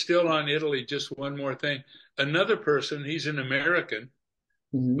we were still on Italy, just one more thing. Another person, he's an American,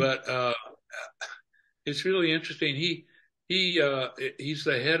 mhm, but it's really interesting. He's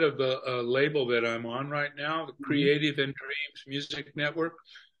the head of the label that I'm on right now, the mhm. Creative and Dreams Music Network.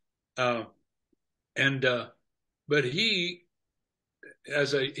 Uh, and but he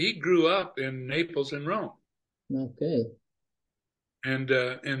grew up in Naples and Rome, Okay. and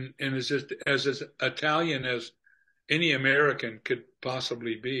is just as Italian as any American could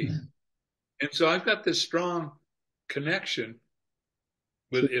possibly be. And so I've got this strong connection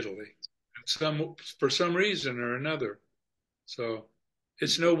with Italy, and for some reason or another. So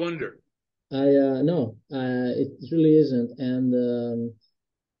it's no wonder. No, it really isn't. And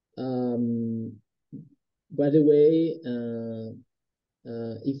by the way,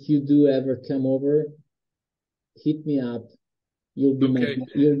 if you do ever come over, hit me up. Okay, You'll be my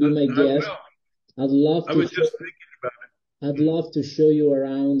I guest. will. I'd love I to was show, just thinking about I'd it. love to show you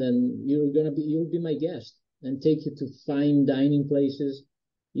around, and you'll be my guest and take you to fine dining places,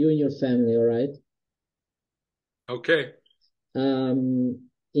 you and your family. All right. Okay.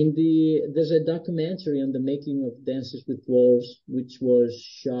 There's a documentary on the making of Dances with Wolves, which was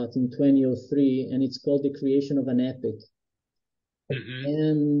shot in 2003, and it's called The Creation of an Epic. Hmm.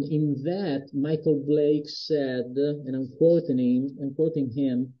 And in that, Michael Blake said, and I'm quoting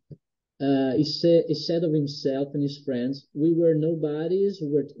him, he said of himself and his friends, we were nobodies who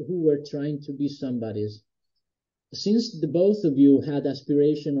were trying to be somebodies. Since the both of you had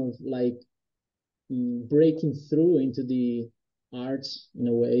aspiration of like breaking through into the arts in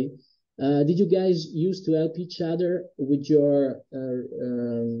a way, did you guys used to help each other with your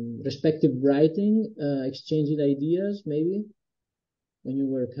respective writing, exchanging ideas maybe when you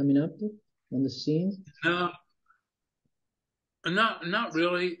were coming up on the scene? No, not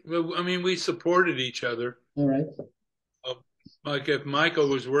really. Well, I mean, we supported each other. All right. Uh, Like if Michael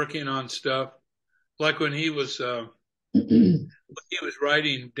was working on stuff, like when he was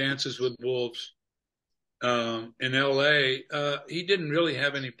writing Dances with Wolves in L.A., he didn't really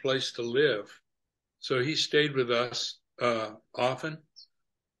have any place to live, so he stayed with us often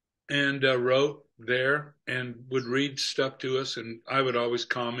and wrote there and would read stuff to us, and I would always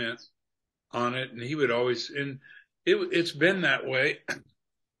comment on it, and he would always. And it's been that way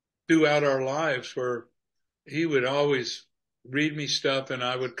throughout our lives, where he would always read me stuff, and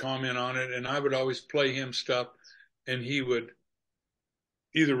I would comment on it, and I would always play him stuff, and he would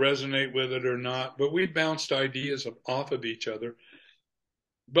either resonate with it or not. But we bounced ideas off of each other,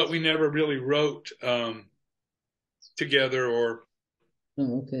 but we never really wrote together, or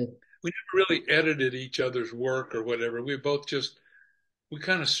Oh, okay. we never really edited each other's work or whatever. We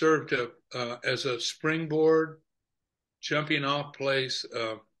kind of served as a springboard, jumping off place,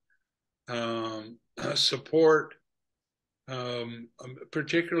 support,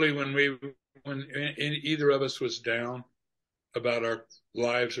 particularly when either of us was down about our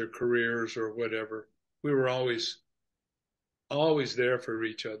lives or careers or whatever. We were always there for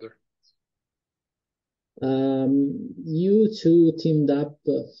each other. You two teamed up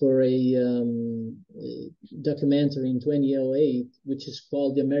for a documentary in 2008, which is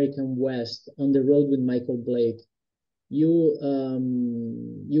called The American West, On the Road with Michael Blake. You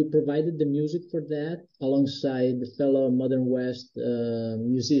provided the music for that alongside the fellow Modern West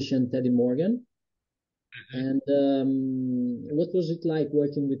musician Teddy Morgan. And what was it like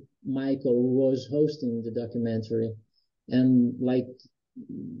working with Michael, who was hosting the documentary? And like,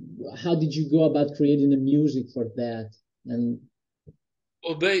 how did you go about creating the music for that? And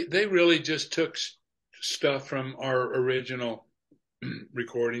Well, they really just took stuff from our original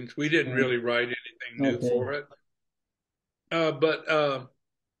recordings. We didn't uh, really write anything new okay. for it. Uh, but uh,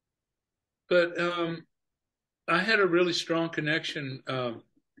 but I had a really strong connection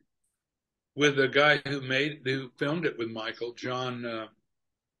with the guy who filmed it with Michael, John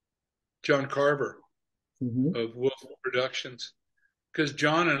Carver Mm-hmm. of Wolf Productions, because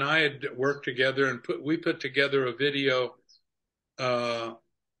John and I had worked together and we put together a video uh,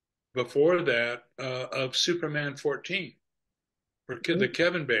 before that of Superman 14 for the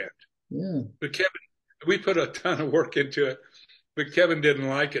Kevin band. Yeah, But Kevin, we put a ton of work into it, but Kevin didn't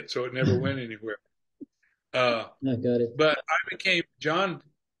like it, so it never went anywhere. I got it. But I became John.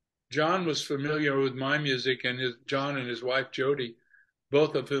 John was familiar with my music, and John and his wife Jody,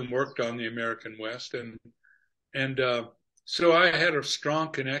 both of whom worked on the American West, and so I had a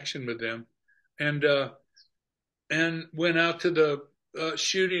strong connection with them, and and went out to the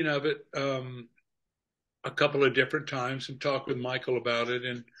shooting of it a couple of different times and talked with Michael about it,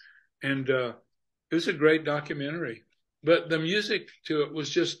 and it was a great documentary. But the music to it was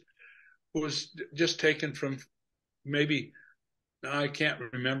just taken from maybe I can't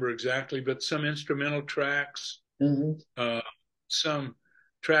remember exactly, but some instrumental tracks, Uh-huh. uh, some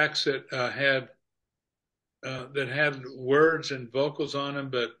tracks that had words and vocals on them,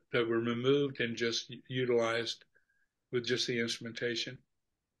 but that were removed and just utilized with just the instrumentation.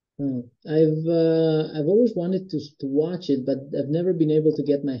 Hmm. I've always wanted to watch it, but I've never been able to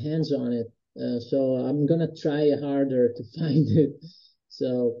get my hands on it. So I'm gonna try harder to find it.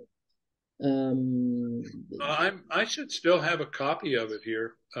 So um, I should still have a copy of it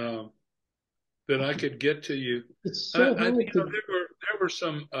here that I could get to you. it's so hard to. There were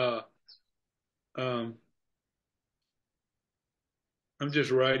some. Um, I'm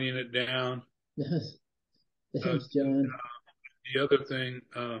just writing it down. Uh, Thanks, John. the other thing,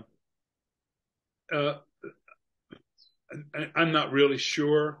 uh, I'm not really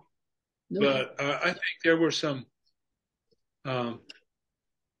sure, No, but I think there were some. Um,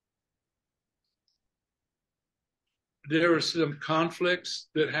 there were some conflicts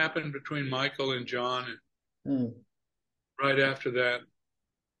that happened between Michael and John, and oh, right after that,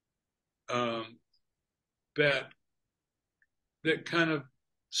 um, that that kind of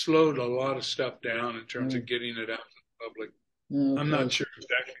slowed a lot of stuff down in terms oh, of getting it out to the public. I'm not okay. sure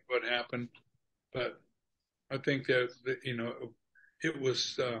exactly what happened, but I think that it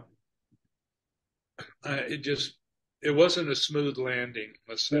was it just it wasn't a smooth landing,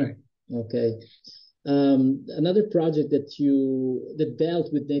 let's say. Oh, okay. Another project that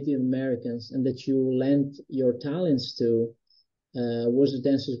dealt with Native Americans and that you lent your talents to was the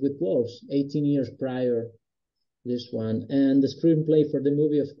Dances with Wolves, 18 years prior this one. And the screenplay for the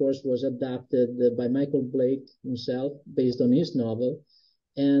movie, of course, was adapted by Michael Blake himself, based on his novel.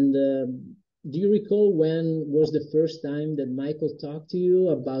 And do you recall when was the first time that Michael talked to you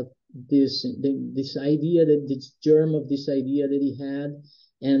about this idea, that this germ of this idea that he had,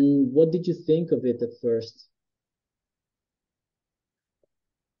 and what did you think of it at first?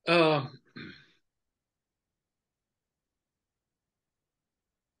 Um,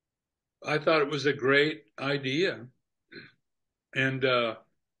 I thought it was a great idea, and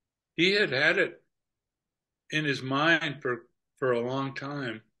he had it in his mind for a long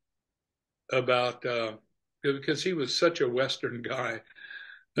time about because he was such a Western guy.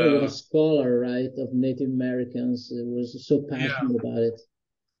 Yeah, yeah, a Uh, scholar, right, of Native Americans. It was so yeah. passionate about it.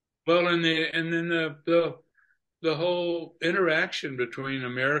 Well, and then the whole interaction between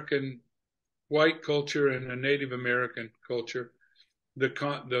American white culture and the Native American culture,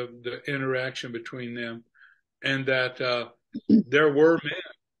 the interaction between them, and that there were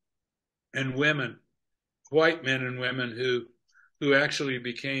men and women, white men and women who actually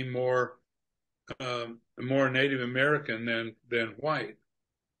became more Native American than white,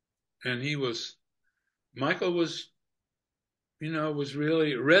 and Michael was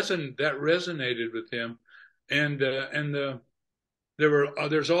really that resonated with him, and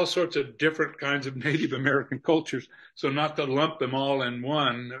there's all sorts of different kinds of Native American cultures. So not to lump them all in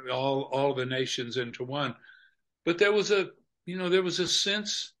one, all the nations into one, but there was a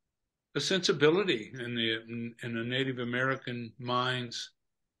sensibility in the Native American minds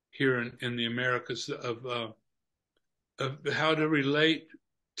here in the Americas of how to relate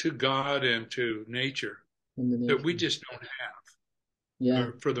to God and to nature In the that we nation. just don't Yeah,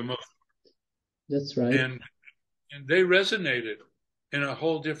 have for the most. that's right. And they resonated in a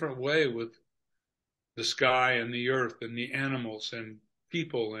whole different way with the sky and the earth and the animals and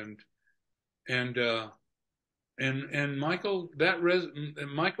people and Michael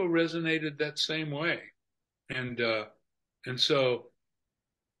Michael resonated that same way, and so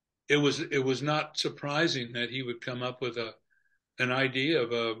it was not surprising that he would come up with an idea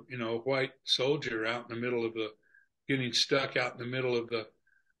of a white soldier out in the middle of the getting stuck out in the middle of the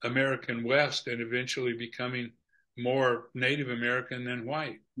American West and eventually becoming more Native American than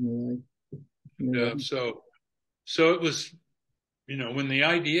white. So it was, when the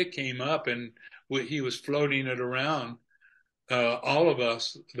idea came up and he was floating it around, all of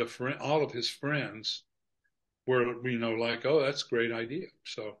us, all of his friends were, like, oh, that's a great idea.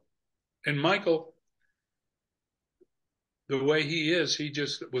 So, and Michael, the way he is, he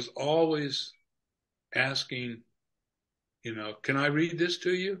just was always asking, can I read this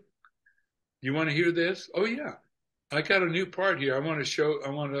to you? You want to hear this? Oh yeah. I got a new part here. I want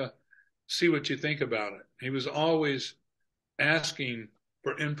to see what you think about it. He was always asking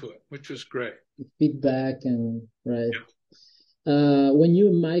for input, which was great. Feedback and right. Yeah. When you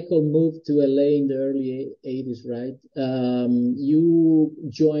and Michael moved to LA in the early 80s, right? You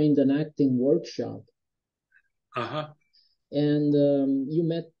joined an acting workshop. Uh-huh. And you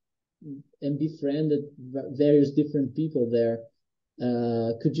met and befriended various different people there.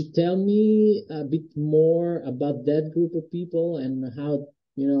 Could you tell me a bit more about that group of people and how,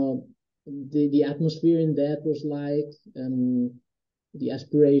 the atmosphere in that was like, and the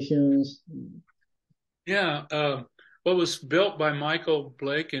aspirations? Yeah. Well, it was built by Michael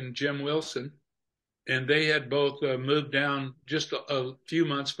Blake and Jim Wilson, and they had both moved down just a few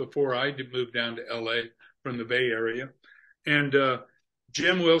months before I moved down to LA from the Bay Area. And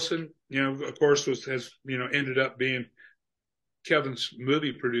Jim Wilson, of course, ended up being Kevin's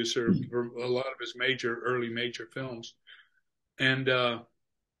movie producer for a lot of his early major films.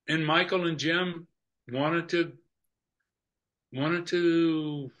 And Michael and Jim wanted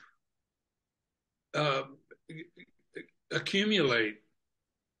to accumulate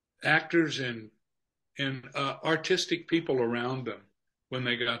actors and artistic people around them when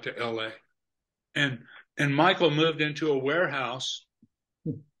they got to LA. And Michael moved into a warehouse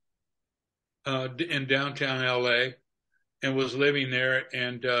in downtown LA and was living there,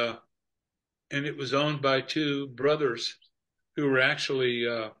 and it was owned by two brothers who were actually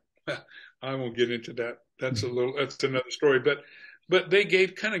I won't get into that. That's another story. But they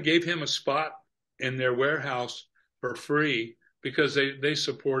gave him a spot in their warehouse for free because they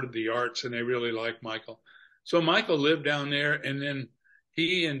supported the arts and they really liked Michael. So Michael lived down there, and then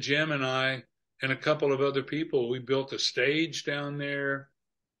he and Jim and I and a couple of other people, we built a stage down there.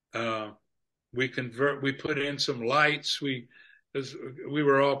 We put in some lights. We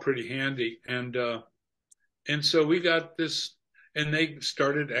were all pretty handy, and so we got this, and they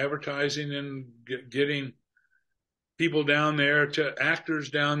started advertising and getting people down there, to actors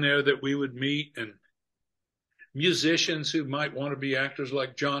down there that we would meet, and musicians who might want to be actors,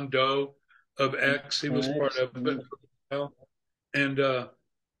 like John Doe of X. He was part of it for a while.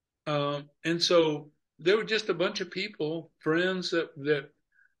 And so there were just a bunch of people, friends that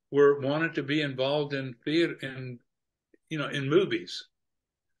wanted to be involved in theater and in movies,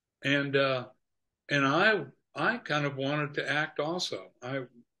 and I kind of wanted to act also.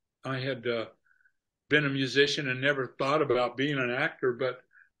 I had been a musician and never thought about being an actor, but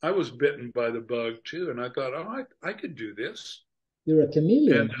I was bitten by the bug too, and I thought, oh, I could do this. You're a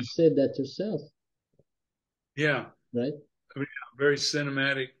chameleon. You said that yourself. Yeah. Right. I mean, very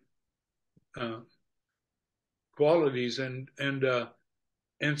cinematic qualities, and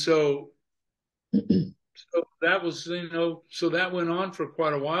so that was, so that went on for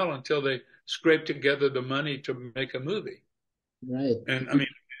quite a while until they scraped together the money to make a movie. Right. And I mean,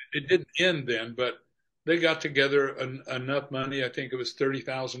 it didn't end then, but they got together enough money. I think it was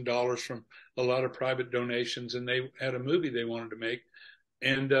 $30,000 from a lot of private donations, and they had a movie they wanted to make.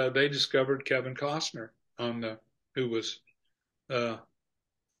 And they discovered Kevin Costner who was at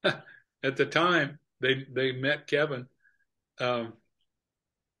the time they met Kevin.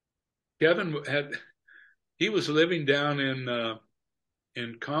 Kevin he was living down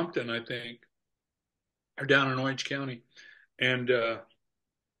in Compton, I think, or down in Orange County, and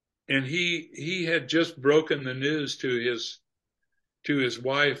he had just broken the news to his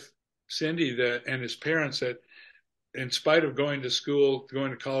wife Cindy and his parents that, in spite of going to school,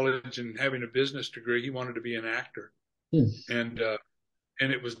 going to college, and having a business degree, he wanted to be an actor. And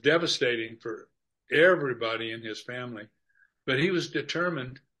it was devastating for everybody in his family. But he was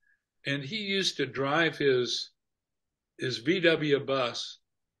determined, and he used to drive his VW bus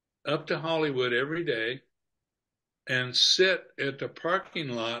up to Hollywood every day and sit at the parking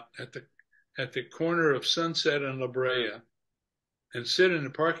lot at the corner of Sunset and La Brea and sit in the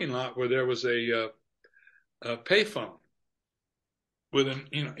parking lot where there was a payphone with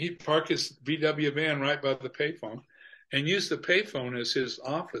he'd park his VW van right by the payphone and use the payphone as his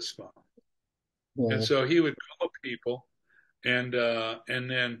office phone. Wow. And so he would call people and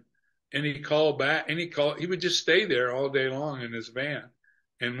he'd call back and he would just stay there all day long in his van.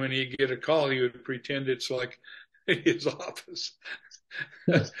 And when he'd get a call, he would pretend it's like his office.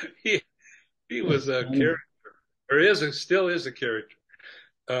 he was a character, or still is a character.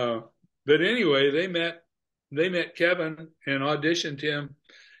 But anyway, they met Kevin and auditioned him,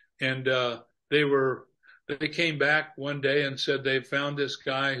 and they came back one day and said they found this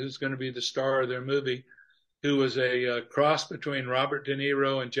guy who's going to be the star of their movie, who was a cross between Robert De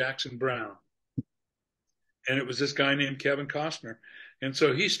Niro and Jackson Browne. And it was this guy named Kevin Costner. And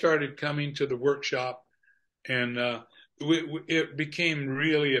so he started coming to the workshop, and it became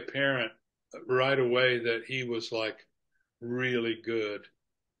really apparent right away that he was like really good.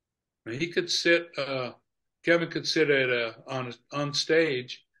 He could sit, Kevin could sit on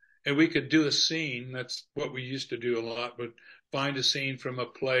stage, and we could do a scene. That's what we used to do a lot, but find a scene from a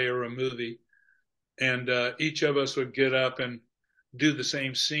play or a movie, and each of us would get up and do the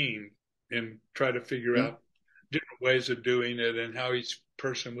same scene and try to figure out different ways of doing it and how each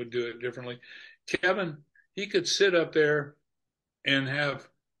person would do it differently. Kevin, he could sit up there and have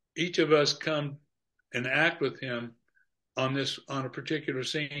each of us come and act with him on a particular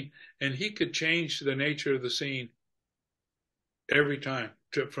scene, and he could change the nature of the scene every time,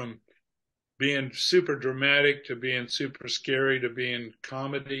 from being super dramatic to being super scary to being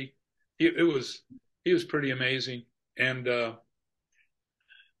comedy. He was pretty amazing, and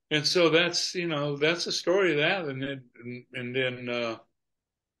so that's the story of that, and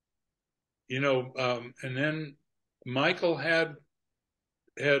then Michael had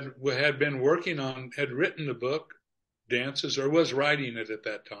been had written the book Dances, or was writing it at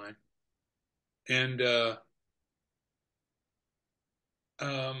that time, and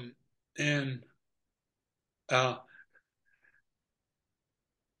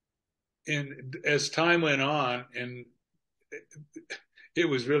as time went on, and it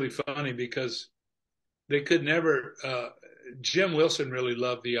was really funny because they could never. Jim Wilson really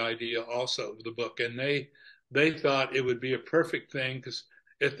loved the idea also of the book, and they thought it would be a perfect thing because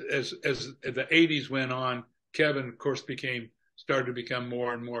as the 80s went on, Kevin, of course, started to become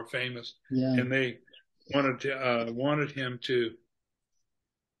more and more famous, and they wanted him to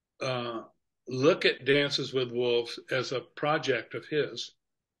look at Dances with Wolves as a project of his.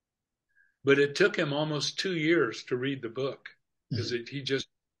 But it took him almost 2 years to read the book because he just,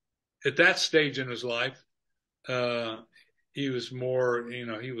 at that stage in his life, he was more,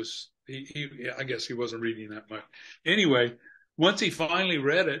 I guess he wasn't reading that much. Anyway, once he finally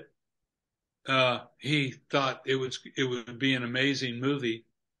read it, he thought it would be an amazing movie.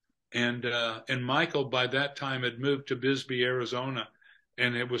 And Michael by that time had moved to Bisbee, Arizona,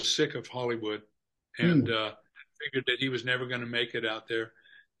 and it was sick of Hollywood, and figured that he was never going to make it out there.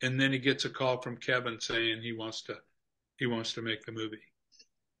 And then he gets a call from Kevin saying he wants to make the movie.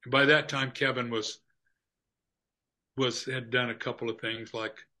 And by that time, Kevin had done a couple of things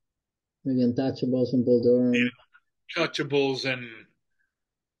like maybe Untouchables and Bull Durham. Untouchables and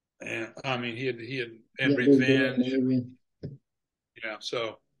I mean he had and Revenge. Yeah.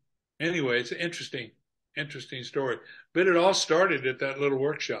 So anyway, it's an interesting story. But it all started at that little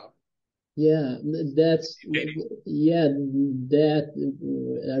workshop. Yeah, that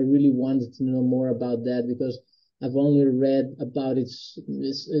I really wanted to know more about that because I've only read about it.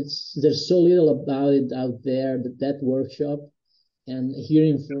 There's so little about it out there, that workshop, and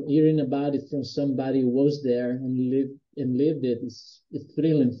hearing about it from somebody who was there and lived it, it's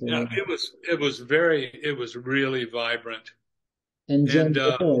thrilling for me. It was really vibrant. And John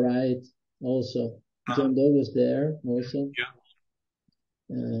Doe, right? Also, John Doe was there also. Yeah.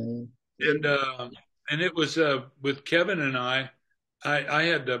 And it was with Kevin and I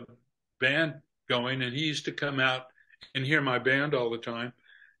had the band going, and he used to come out and hear my band all the time,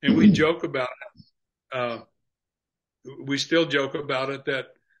 and we joke about it. We still joke about it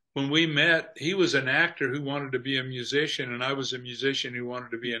that when we met, he was an actor who wanted to be a musician, and I was a musician who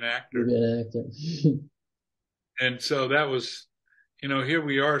wanted to be an actor. And so that was, here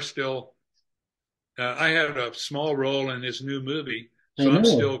we are still. I had a small role in his new movie, so I'm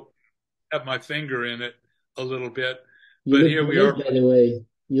still have my finger in it a little bit. But here we are. By the way,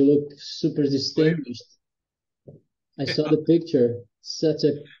 you look super distinguished. I saw the picture. Such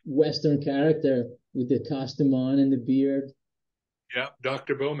a Western character with the costume on and the beard. Yeah,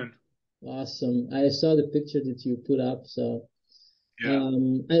 Dr. Bowman. Awesome. I saw the picture that you put up. So, yeah.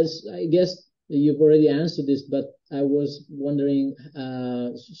 I guess you've already answered this, but I was wondering,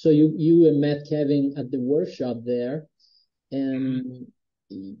 so you met Kevin at the workshop there, and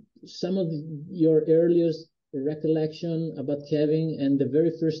some of your earliest recollection about Kevin and the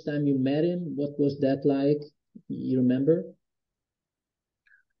very first time you met him, what was that like? You remember?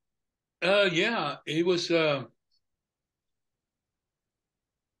 Yeah, he was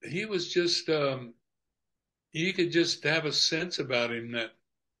just, you could just have a sense about him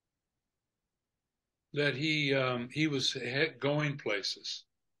that he was going places.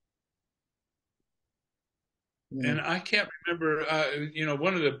 Yeah. And I can't remember,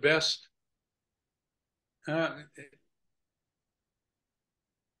 one of the best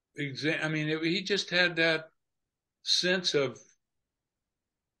he just had that sense of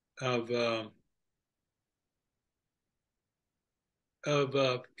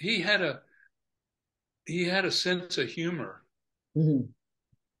he had a sense of humor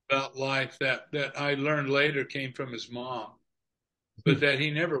about life that I learned later came from his mom, but that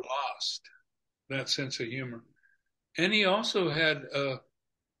he never lost that sense of humor. And he also had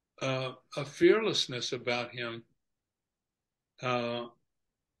a fearlessness about him that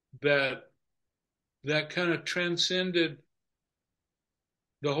kind of transcended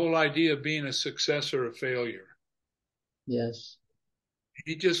the whole idea of being a success or a failure. Yes.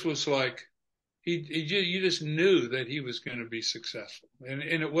 He just was like, you just knew that he was going to be successful. And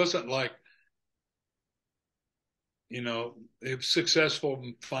it wasn't like, it was successful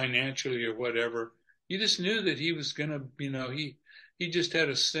financially or whatever. You just knew that he was going to, he just had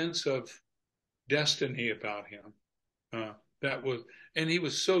a sense of destiny about him. And he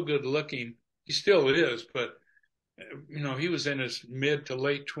was so good looking. He still is, but he was in his mid to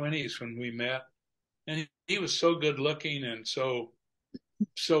late 20s when we met, and he was so good looking and so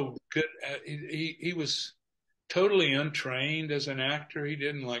good. He was totally untrained as an actor. He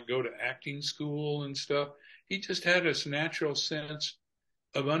didn't like go to acting school and stuff. He just had this natural sense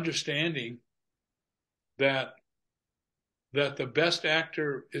of understanding that the best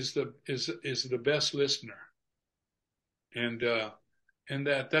actor is the best listener, and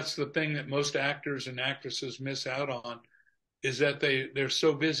that's the thing that most actors and actresses miss out on, is that they're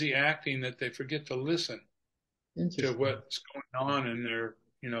so busy acting that they forget to listen to what's going on in their,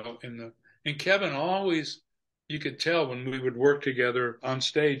 and Kevin always, you could tell when we would work together on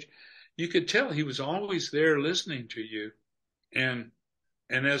stage, you could tell he was always there listening to you. And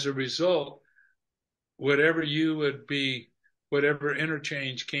as a result, whatever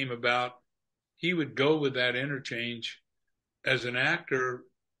interchange came about, he would go with that interchange as an actor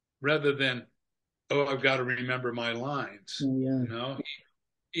rather than, oh, I've got to remember my lines. Oh, yeah.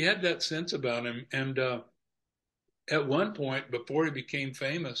 He had that sense about him. And at one point, before he became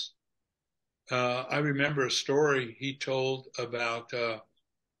famous, I remember a story he told about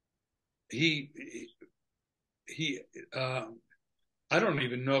he I don't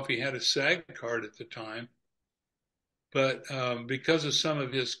even know if he had a SAG card at the time, but because of some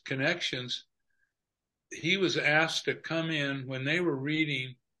of his connections, he was asked to come in when they were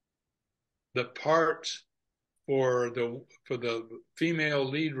reading the parts for the female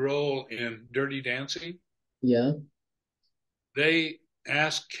lead role in Dirty Dancing. Yeah. They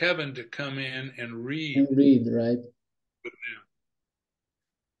asked Kevin to come in and read. And read, right? With them.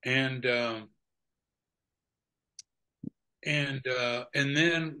 And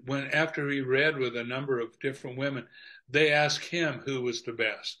then after he read with a number of different women, they asked him who was the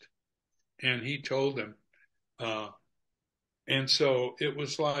best, and he told them. And so it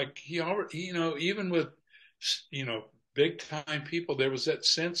was like he already, even with, big time people, there was that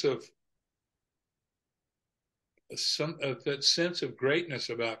sense of that sense of greatness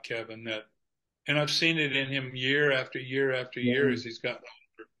about Kevin and I've seen it in him year after year after year as he's gotten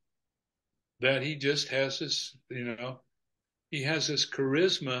older, that he just has this, he has this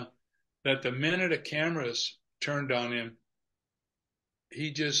charisma that the minute a camera's turned on him,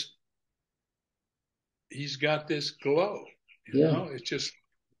 he's got this glow, it's just,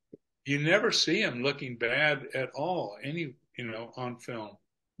 you never see him looking bad at all, on film.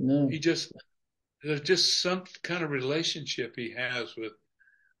 No. There's just some kind of relationship he has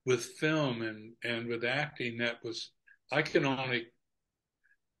with film and with acting that I can only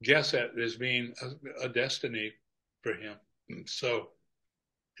guess at as being a destiny for him. So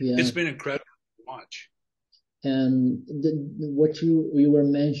it's been incredible to watch. And what you were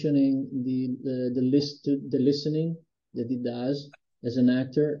mentioning, the listening that he does as an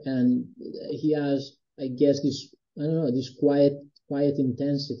actor, and he has, I guess, this, I don't know, this quiet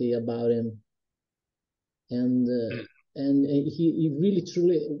intensity about him, and he really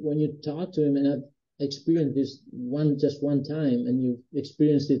truly, when you talk to him, and experienced this just one time, and you've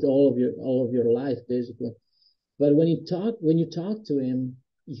experienced it all of your life basically. But when you talk to him,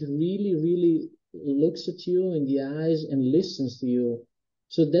 he really, really looks at you in the eyes and listens to you.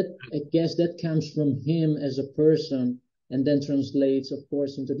 So that, I guess, that comes from him as a person, and then translates, of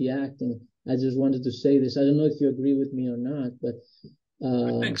course, into the acting. I just wanted to say this. I don't know if you agree with me or not, but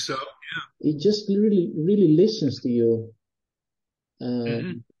I think so. Yeah. he just really, really listens to you,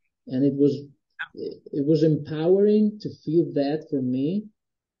 Mm-hmm. and it was empowering to feel that for me,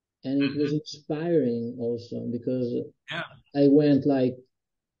 and it was Mm-hmm. inspiring also because Yeah. I went like,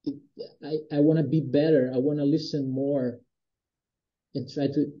 I want to be better. I want to listen more and try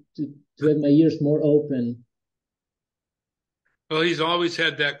to have my ears more open. Well, he's always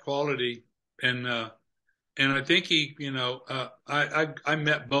had that quality, and I think he, I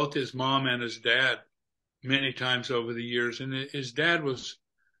met both his mom and his dad many times over the years, and his dad was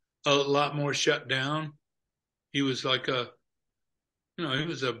a lot more shut down. He was like he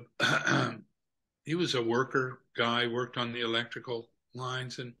was a he was a worker guy, worked on the electrical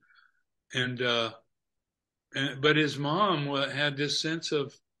lines, and but his mom had this sense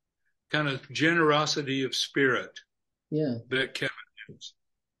of kind of generosity of spirit Yeah. that Kevin has.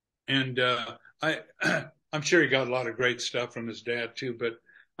 And I, I'm sure he got a lot of great stuff from his dad too. But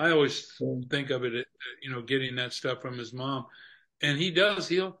I always So, think of it, getting that stuff from his mom. And he does.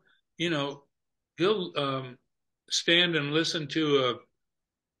 You know, he'll stand and listen to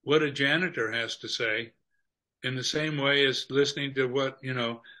what a janitor has to say, in the same way as listening to what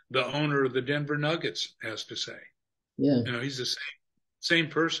the owner of the Denver Nuggets has to say. yeah. He's the same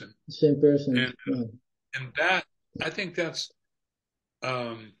person, Same person. and Yeah. that I think that's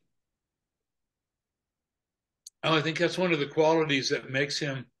um, I think that's one of the qualities that makes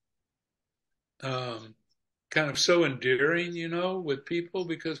him um, kind of so endearing, with people,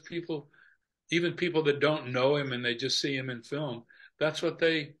 because even people that don't know him and they just see him in film, that's what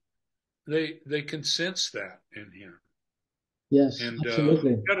they can sense that in him. Yes, And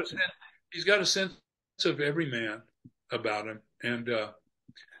absolutely. he's got a sense of every man about him, and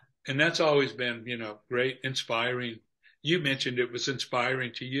that's always been, great, inspiring. You mentioned it was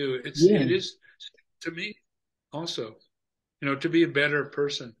inspiring to you. Yeah. It is to me also, to be a better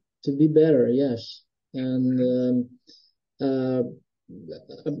person. To be better. Yes. And uh,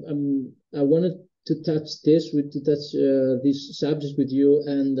 I wanted to touch this subject with you,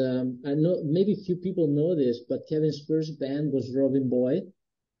 and I know maybe few people know this, but Kevin's first band was Roving Boy,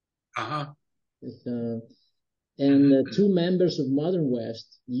 Uh-huh. with, and Mm-hmm. two members of Modern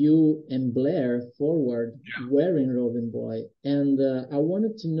West, you and Blair Forward, Yeah. were in Roving Boy, and I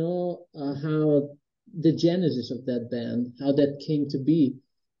wanted to know how the genesis of that band, how that came to be,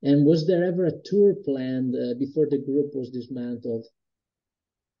 and was there ever a tour planned before the group was dismantled?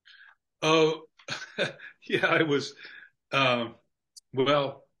 Oh, yeah, I was, um,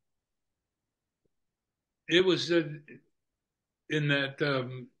 well, it was in that,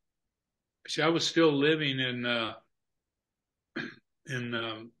 see, I was still living in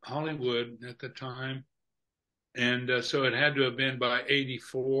Hollywood at the time. And so it had to have been by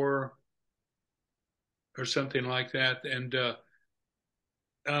 84 or something like that. And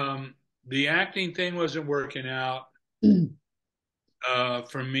the acting thing wasn't working out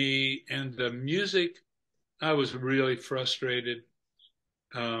for me. And the music, I was really frustrated.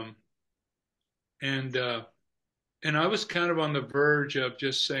 Um, and I was kind of on the verge of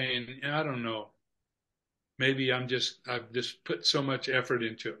just saying, I don't know, maybe I've just put so much effort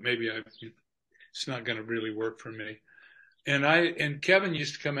into it. Maybe it's not going to really work for me. And Kevin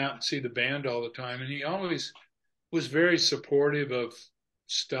used to come out and see the band all the time, and he always was very supportive of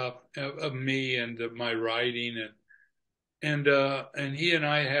stuff of me and of my writing, and he and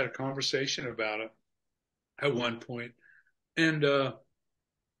I had a conversation about it at one point, and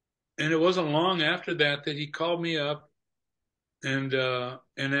and it wasn't long after that that he called me up and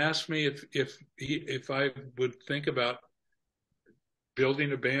asked me if I would think about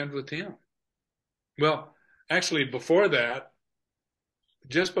building a band with him. Well, actually,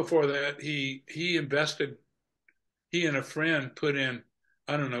 just before that, he invested. He and a friend put in,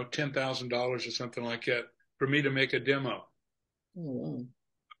 I don't know, $10,000 or something like that for me to make a demo. Oh, wow.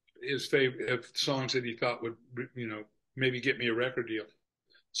 His favorite of songs that he thought would, maybe get me a record deal.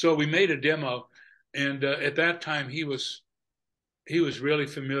 So we made a demo, and at that time he was really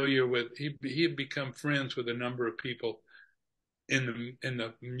familiar with. He had become friends with a number of people in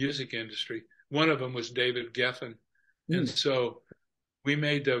the music industry. One of them was David Geffen, and Mm. so we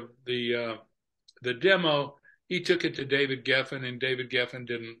made the demo. He took it to David Geffen, and David Geffen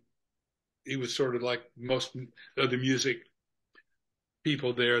didn't. He was sort of like most of the music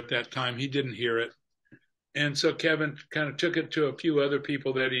people there at that time. He didn't hear it, And so Kevin kind of took it to a few other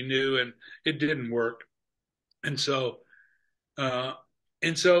people that he knew, and it didn't work. And so, uh,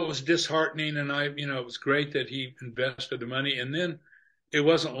 and so it was disheartening. And it was great that he invested the money. And then it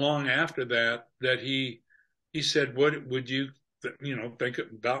wasn't long after that that he said, "What would you, think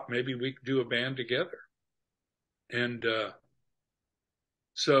about? Maybe we could do a band together." And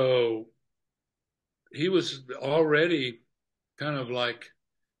so he was already kind of like,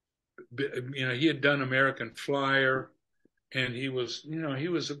 he had done American Flyer, and he was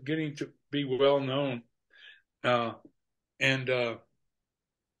getting to be well known. Uh, and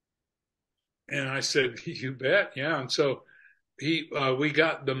and I said, "You bet, yeah." And so we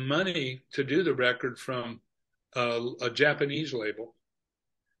got the money to do the record from a Japanese label,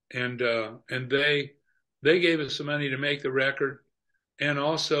 and they gave us the money to make the record, and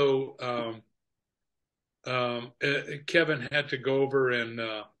also Kevin had to go over and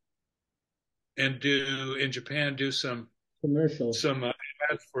do in Japan, do some Commercials.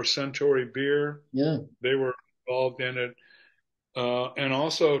 ads for Suntory beer. Yeah. They were involved in it. And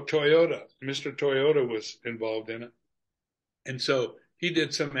also Toyota. Mr. Toyota was involved in it. And so he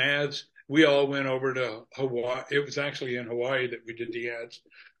did some ads. We all went over to Hawaii. It was actually in Hawaii that we did the ads.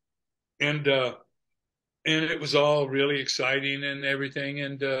 And it was all really exciting and everything.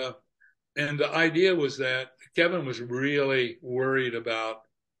 And the idea was that Kevin was really worried about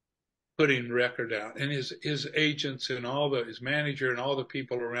putting record out, and his agents and his manager and all the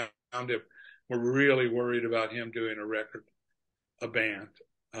people around him were really worried about him doing a band.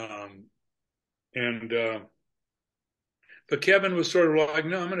 But Kevin was sort of like,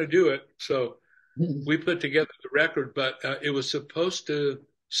 "No, I'm going to do it." So we put together the record, but it was supposed to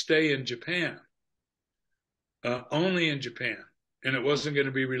stay in Japan, only in Japan, and it wasn't going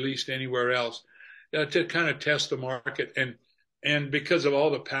to be released anywhere else, to kind of test the market. And because of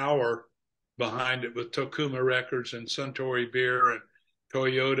all the power behind it with Tokuma Records and Suntory Beer and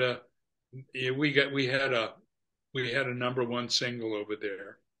Toyota, we had a number one single over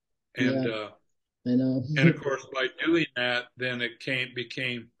there. And I know. And of course, by doing that, then it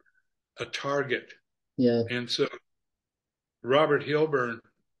became a target. Yeah. And so Robert Hilburn,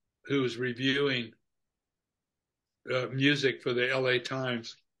 who was reviewing music for the LA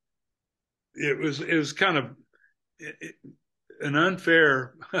Times, it was kind of an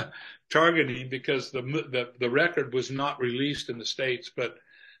unfair targeting, because the record was not released in the States, but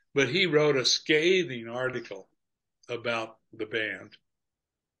he wrote a scathing article about the band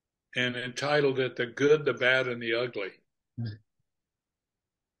and entitled it "The Good, the Bad, and the Ugly."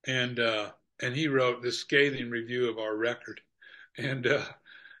 And he wrote this scathing review of our record, and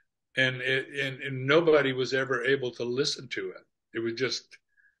nobody was ever able to listen to it. It was just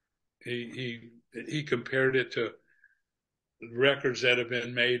he compared it to records that have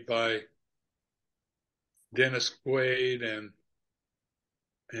been made by Dennis Quaid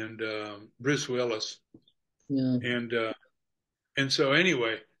and Bruce Willis. Yeah. And so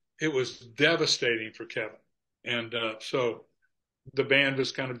anyway, it was devastating for Kevin. And so the band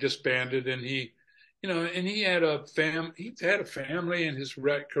was kind of disbanded, and he had a family, and his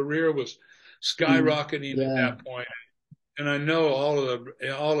career was skyrocketing at that point. And I know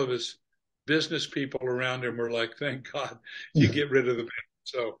all of his business people around him were like, "Thank God you get rid of the band."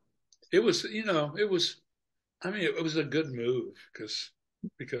 So it was a good move,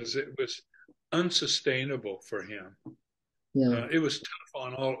 because it was unsustainable for him. Yeah. It was tough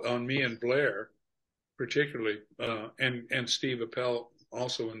on me and Blair, particularly, and Steve Appel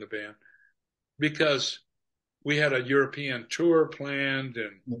also in the band, because we had a European tour planned,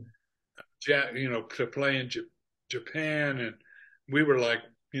 and to play in Japan, and we were like,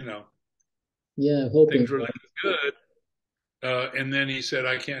 hoping things were looking good. And then he said,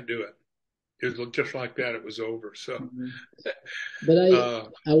 "I can't do it." It was just like that. It was over. So, but I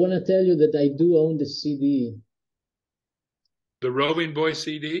want to tell you that I do own the CD. The Roving Boy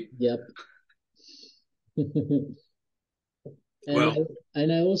CD. Yep.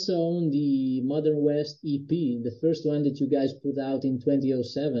 And I also own the Modern West EP, the first one that you guys put out in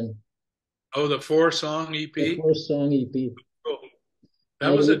 2007. Oh, the 4-song EP. The 4-song EP. Oh,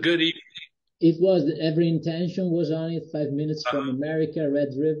 that was a good EP. It was. Every Intention was on it. 5 Minutes from America,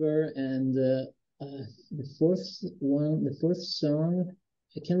 Red River, and the fourth song.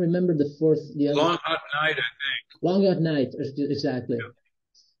 I can't remember the fourth. Long Hot Night, I think. Long Hot Night, exactly.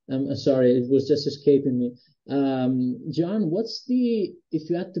 Yeah. I'm sorry, it was just escaping me. John, if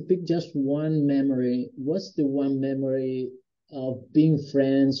you had to pick just one memory, what's the one memory of being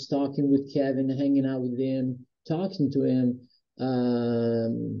friends, talking with Kevin, hanging out with him, talking to him?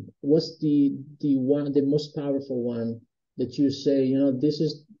 What's the most powerful one that you say, this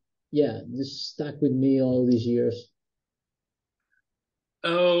is yeah, just stuck with me all these years?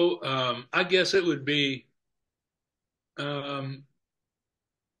 Oh, I guess it would be um,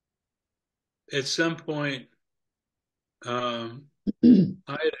 at some point. I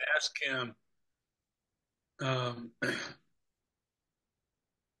had asked him. Um,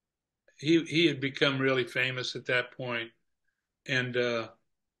 he had become really famous at that point, and I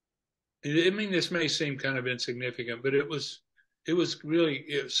mean, this may seem kind of insignificant, but it was really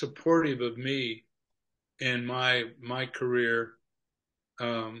supportive of me and my career.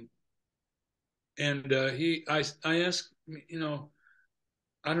 Um, and I asked,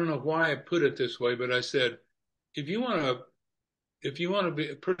 I don't know why I put it this way, but I said, if you want to, if you want to be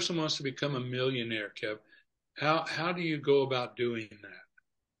a person wants to become a millionaire, Kev, how do you go about doing that?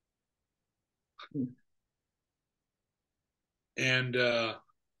 And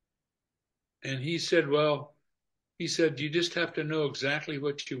and he said, well, he said you just have to know exactly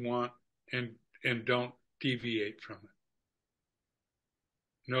what you want and don't deviate from it.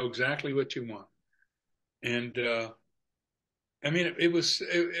 Know exactly what you want. And I mean, it was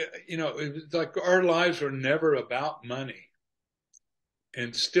like our lives were never about money,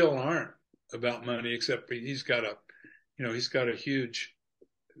 and still aren't about money. Except he's got a huge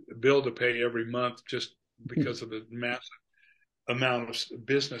bill to pay every month just because of the massive amount of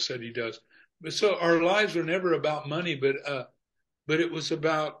business that he does. But so our lives were never about money, but it was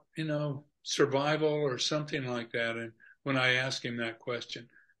about survival or something like that. And when I asked him that question,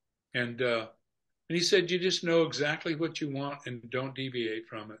 and and he said, you just know exactly what you want and don't deviate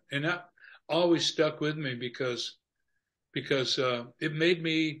from it. And that always stuck with me because it made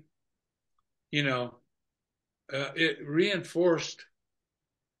me, you know, it reinforced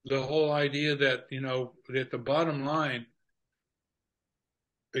the whole idea that, at the bottom line,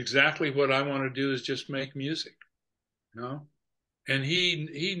 exactly what I want to do is just make music, you know? And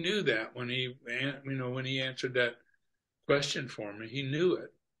he knew that when he answered that question for me, he knew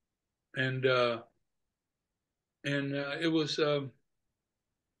it. And, it was, it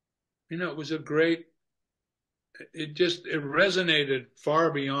was a great, it resonated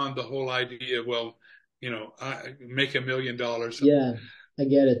far beyond the whole idea of, well, I make $1 million. Yeah, I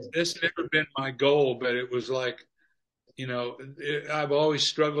get it. It's never been my goal, but it was like, I've always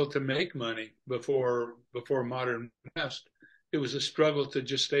struggled to make money before Modern West. It was a struggle to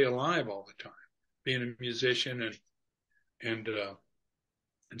just stay alive all the time, being a musician and and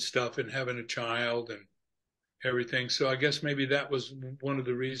stuff, and having a child and everything. So I guess maybe that was one of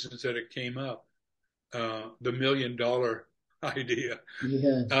the reasons that it came up, the $1 million idea.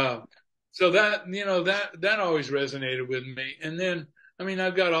 Yeah. Uh, so that always resonated with me. And then, I mean,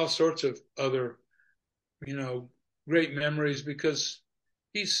 I've got all sorts of other, you know, great memories because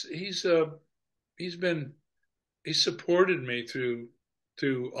he's he's uh he's been he supported me through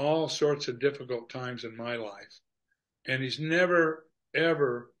all sorts of difficult times in my life, and he's never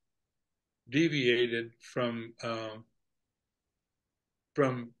ever deviated from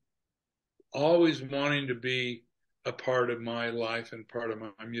always wanting to be a part of my life and part of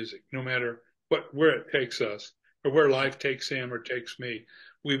my music, no matter where it takes us or where life takes him or takes me.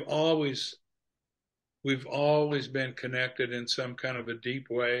 We've always we've always been connected in some kind of a deep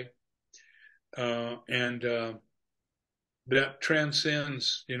way, and that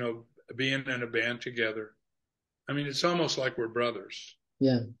transcends, being in a band together. I mean, it's almost like we're brothers.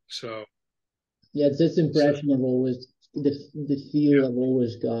 Yeah. So, Yeah, it's this so impression I've always, the feel yeah. I've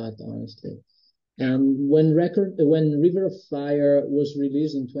always got, honestly. And when River of Fire was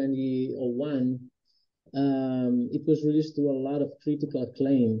released in 2001, it was released to a lot of critical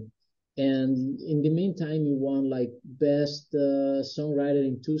acclaim. And in the meantime, you won like Best Songwriter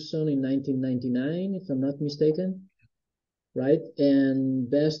in Tucson in 1999, if I'm not mistaken, right?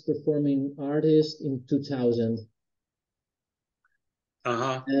 And Best Performing Artist in 2000.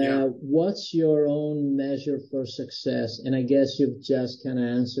 Yeah. What's your own measure for success? And I guess you've just kind of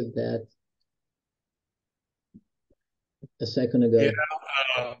answered that a second Yeah.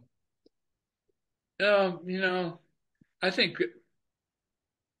 ago. Uh, I think,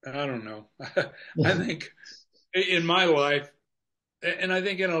 I don't know. I think in my life, and I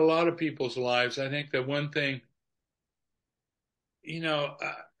think in a lot of people's lives, I think that one thing, you know,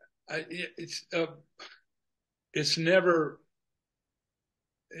 I, it's never,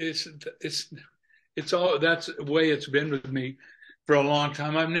 it's, it's, it's all, that's the way it's been with me for a long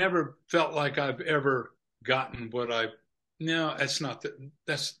time. I've never felt like I've ever gotten what no, that's not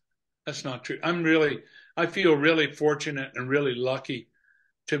true. I feel really fortunate and really lucky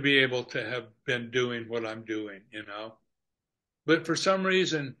to be able to have been doing what I'm doing. But for some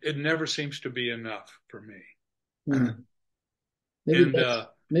reason, it never seems to be enough for me. Hmm. Maybe And that's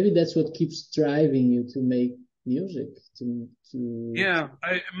maybe that's what keeps driving you to make music, Yeah,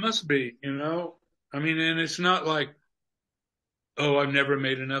 it must be, you know. I mean, and it's not like, oh, I've never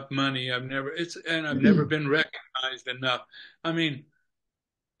made enough money. I've never been recognized enough. I mean,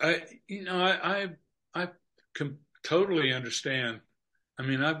 I can totally understand. I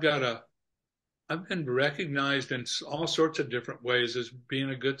mean, I've been recognized in all sorts of different ways as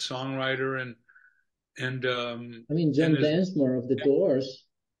being a good songwriter and I mean, and John as Denmore of the Doors.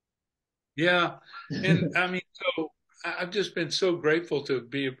 yeah, and I mean, so I've just been so grateful to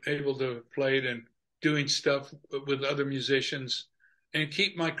be able to play it and doing stuff with other musicians and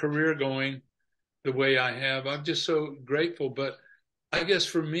keep my career going the way I have. I'm just so grateful. But I guess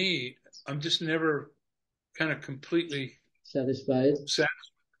for me, I'm just never kind of completely Satisfied. satisfied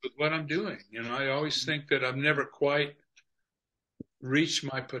with what I'm doing. You know, I always think that I've never quite reached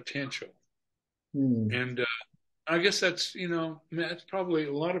my potential. And I guess that's, you know, that's probably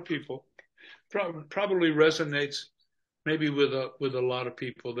a lot of people probably resonates maybe with a lot of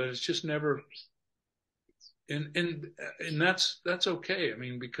people that it's just never and that's okay. I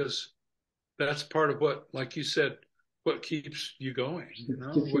mean, because that's part of what, like you said, what keeps you going, you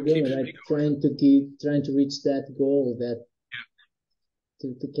know, Keeps you what going, keeps right? me going. Trying to reach that goal, that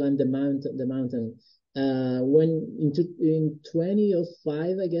to climb the mountain. When in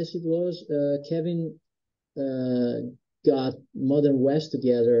 2005, I guess it was, Kevin got Modern West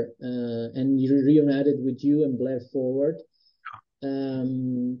together, and reunited with you and Blair Forward.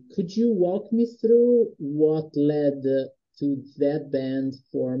 Could you walk me through what led to that band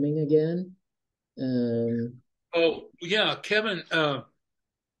forming again? Oh yeah, Kevin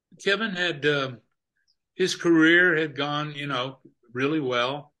had his career had gone, you know, really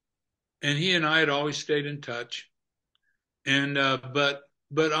well, and he and I had always stayed in touch. And but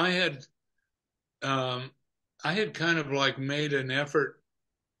um, I had kind of like made an effort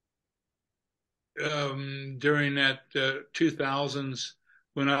during that 2000s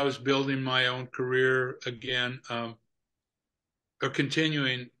when I was building my own career again, or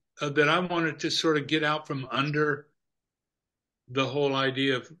continuing, that I wanted to sort of get out from under the whole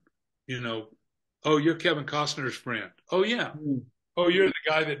idea of, you know, oh, you're Kevin Costner's friend. Oh yeah. Mm. Oh, you're the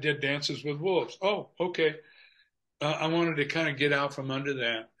guy that did Dances with Wolves. Oh, okay. I wanted to kind of get out from under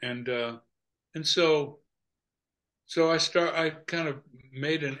that, and I kind of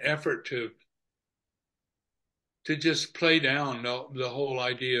made an effort to just play down the whole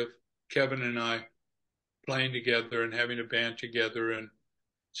idea of Kevin and I playing together and having a band together and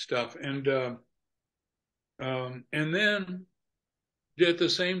stuff. And then at the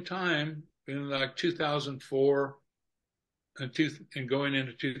same time, in like 2004 and going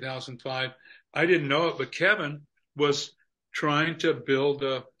into 2005, I didn't know it, but Kevin was trying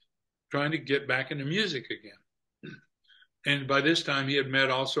to trying to get back into music again. And by this time, he had met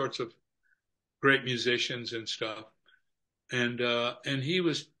all sorts of great musicians and stuff. And he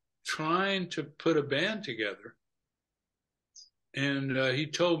was trying to put a band together. And he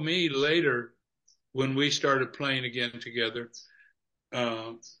told me later when we started playing again together,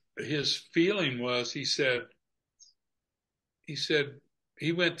 uh, his feeling was he said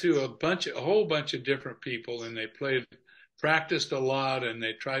he went through a whole bunch of different people, and they practiced a lot, and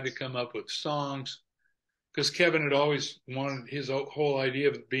they tried to come up with songs because Kevin had always wanted, his whole idea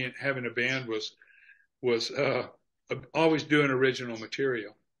of having a band was always doing original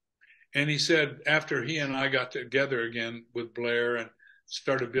material. And he said after he and I got together again with Blair and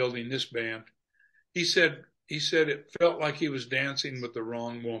started building this band, he said it felt like he was dancing with the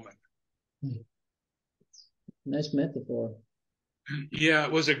wrong woman. Nice metaphor. Yeah,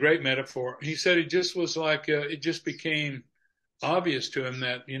 it was a great metaphor. He said it just was like it just became obvious to him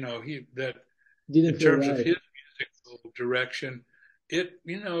that, you know, Didn't in feel terms of right. his musical direction,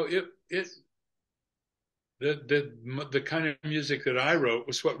 the kind of music that I wrote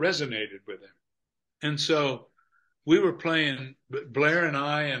was what resonated with him. And so we were playing, Blair and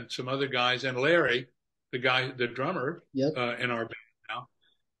I and some other guys and Larry, the drummer, Yep. in our band now.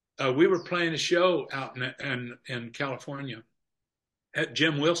 We were playing a show out in California at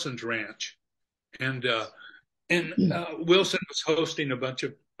Jim Wilson's ranch, and Wilson was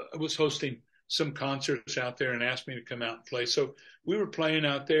hosting some concerts out there and asked me to come out and play. So we were playing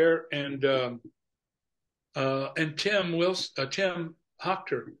out there, and Tim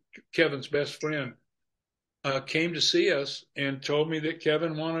Hochter, Kevin's best friend, came to see us and told me that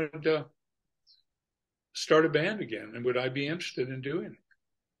Kevin wanted to start a band again, and would I be interested in doing it?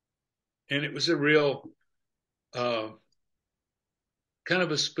 And it was a real kind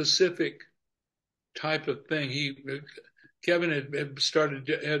of a specific type of thing. Kevin had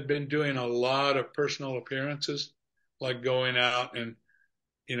been doing a lot of personal appearances, like going out and,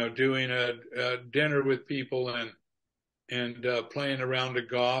 doing a dinner with people and playing around a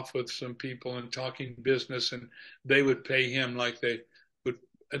golf with some people and talking business, and they would pay him like they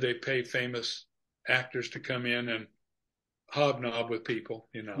pay famous actors to come in and hobnob with people.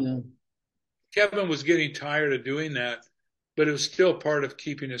 Yeah. Kevin was getting tired of doing that, but it was still part of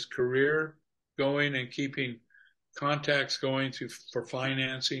keeping his career going and keeping contacts going for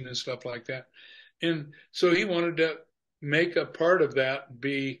financing and stuff like that. And so he wanted to make a part of that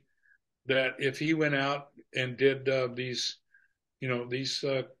be that if he went out and did these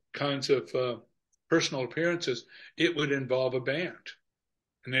kinds of personal appearances, it would involve a band,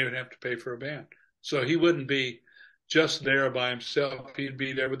 and they would have to pay for a band. So he wouldn't be just there by himself. He'd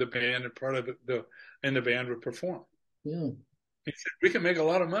be there with the band, and part of it, and the band would perform. Yeah. He said, "We can make a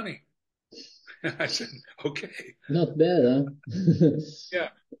lot of money." And I said, "Okay." Not bad, huh? Yeah.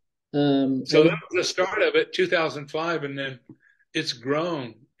 So that was the start of it, 2005, and then it's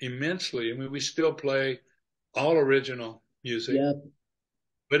grown immensely. I mean, we still play all original music, yeah.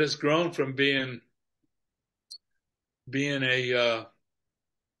 but it's grown from being a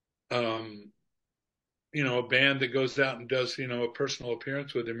a band that goes out and does a personal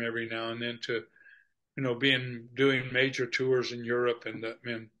appearance with him every now and then to doing major tours in Europe, and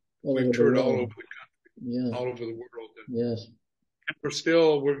we've toured all over the country, all over the world. And, yes. And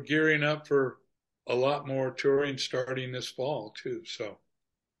we're gearing up for a lot more touring starting this fall too. So,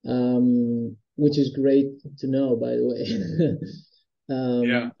 which is great to know, by the way.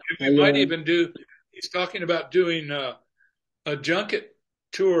 Yeah, we might even do. He's talking about doing a junket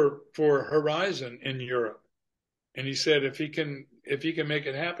tour for Horizon in Europe, and he said if he can make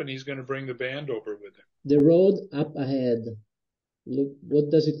it happen, he's going to bring the band over with him. The road up ahead. Look, what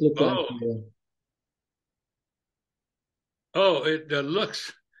does it look like here? Oh, it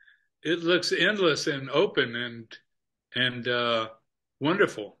looks endless and open and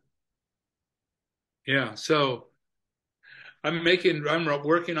wonderful. Yeah, so I'm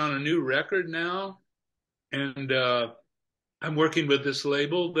working on a new record now, and I'm working with this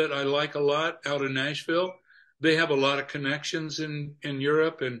label that I like a lot out of Nashville. They have a lot of connections in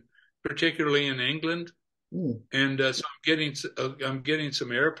Europe and particularly in England. And so I'm getting some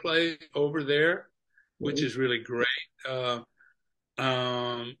airplay over there, which is really great. And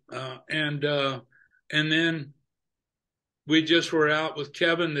then we just were out with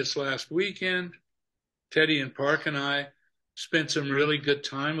Kevin this last weekend. Teddy and Park and I spent some really good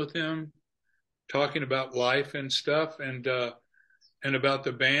time with him, talking about life and stuff, and about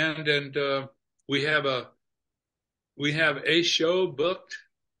the band. And we have a show booked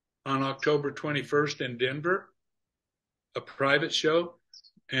on October 21st in Denver, a private show.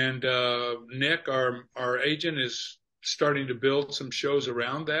 And Nick, our agent, is starting to build some shows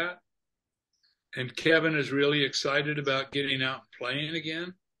around that. And Kevin is really excited about getting out and playing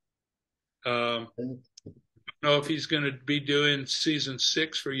again. I don't know if he's going to be doing season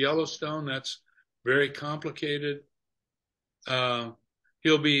 6 for Yellowstone. That's very complicated.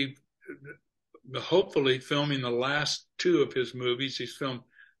 He'll be hopefully filming the last 2 of his movies. He's filmed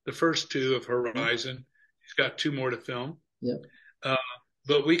the first 2 of Horizon. He's got 2 more to film. Yeah.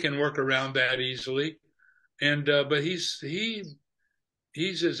 But we can work around that easily. And but he's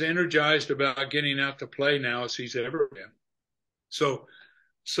as energized about getting out to play now as he's ever been. So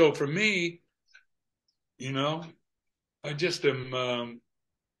for me, I just am.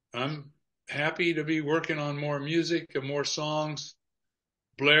 I'm happy to be working on more music and more songs.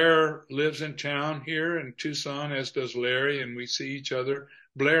 Blair lives in town here in Tucson, as does Larry, and we see each other.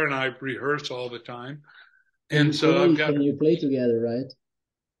 Blair and I rehearse all the time. And so you play together, right?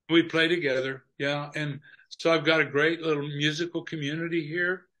 We play together, yeah. And so I've got a great little musical community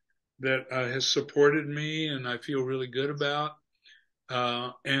here that has supported me, and I feel really good about.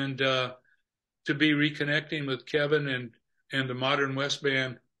 And to be reconnecting with Kevin and the Modern West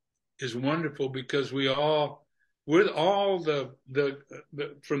Band is wonderful, because we're all from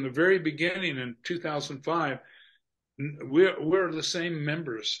the very beginning in 2005. We're the same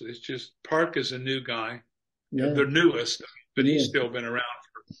members. It's just Park is a new guy, the newest, but he's still been around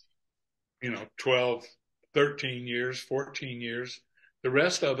for 12, 13 years, 14 years. The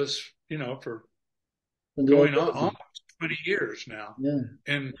rest of us, for going on almost 20 years now. Yeah.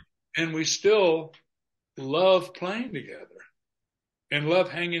 And we still love playing together and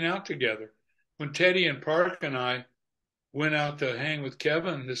love hanging out together. When Teddy and Park and I went out to hang with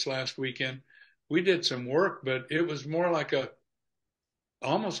Kevin this last weekend, we did some work, but it was more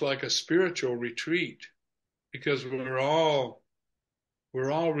almost like a spiritual retreat, because we're all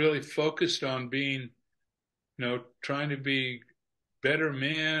really focused on being, trying to be better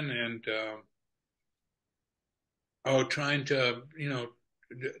men and, trying to,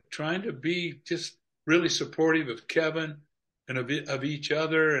 trying to be just really supportive of Kevin and of each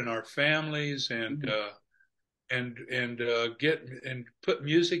other and our families, and get and put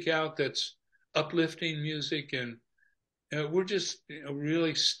music out that's uplifting music, and we're just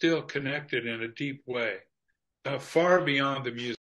really still connected in a deep way, far beyond the music.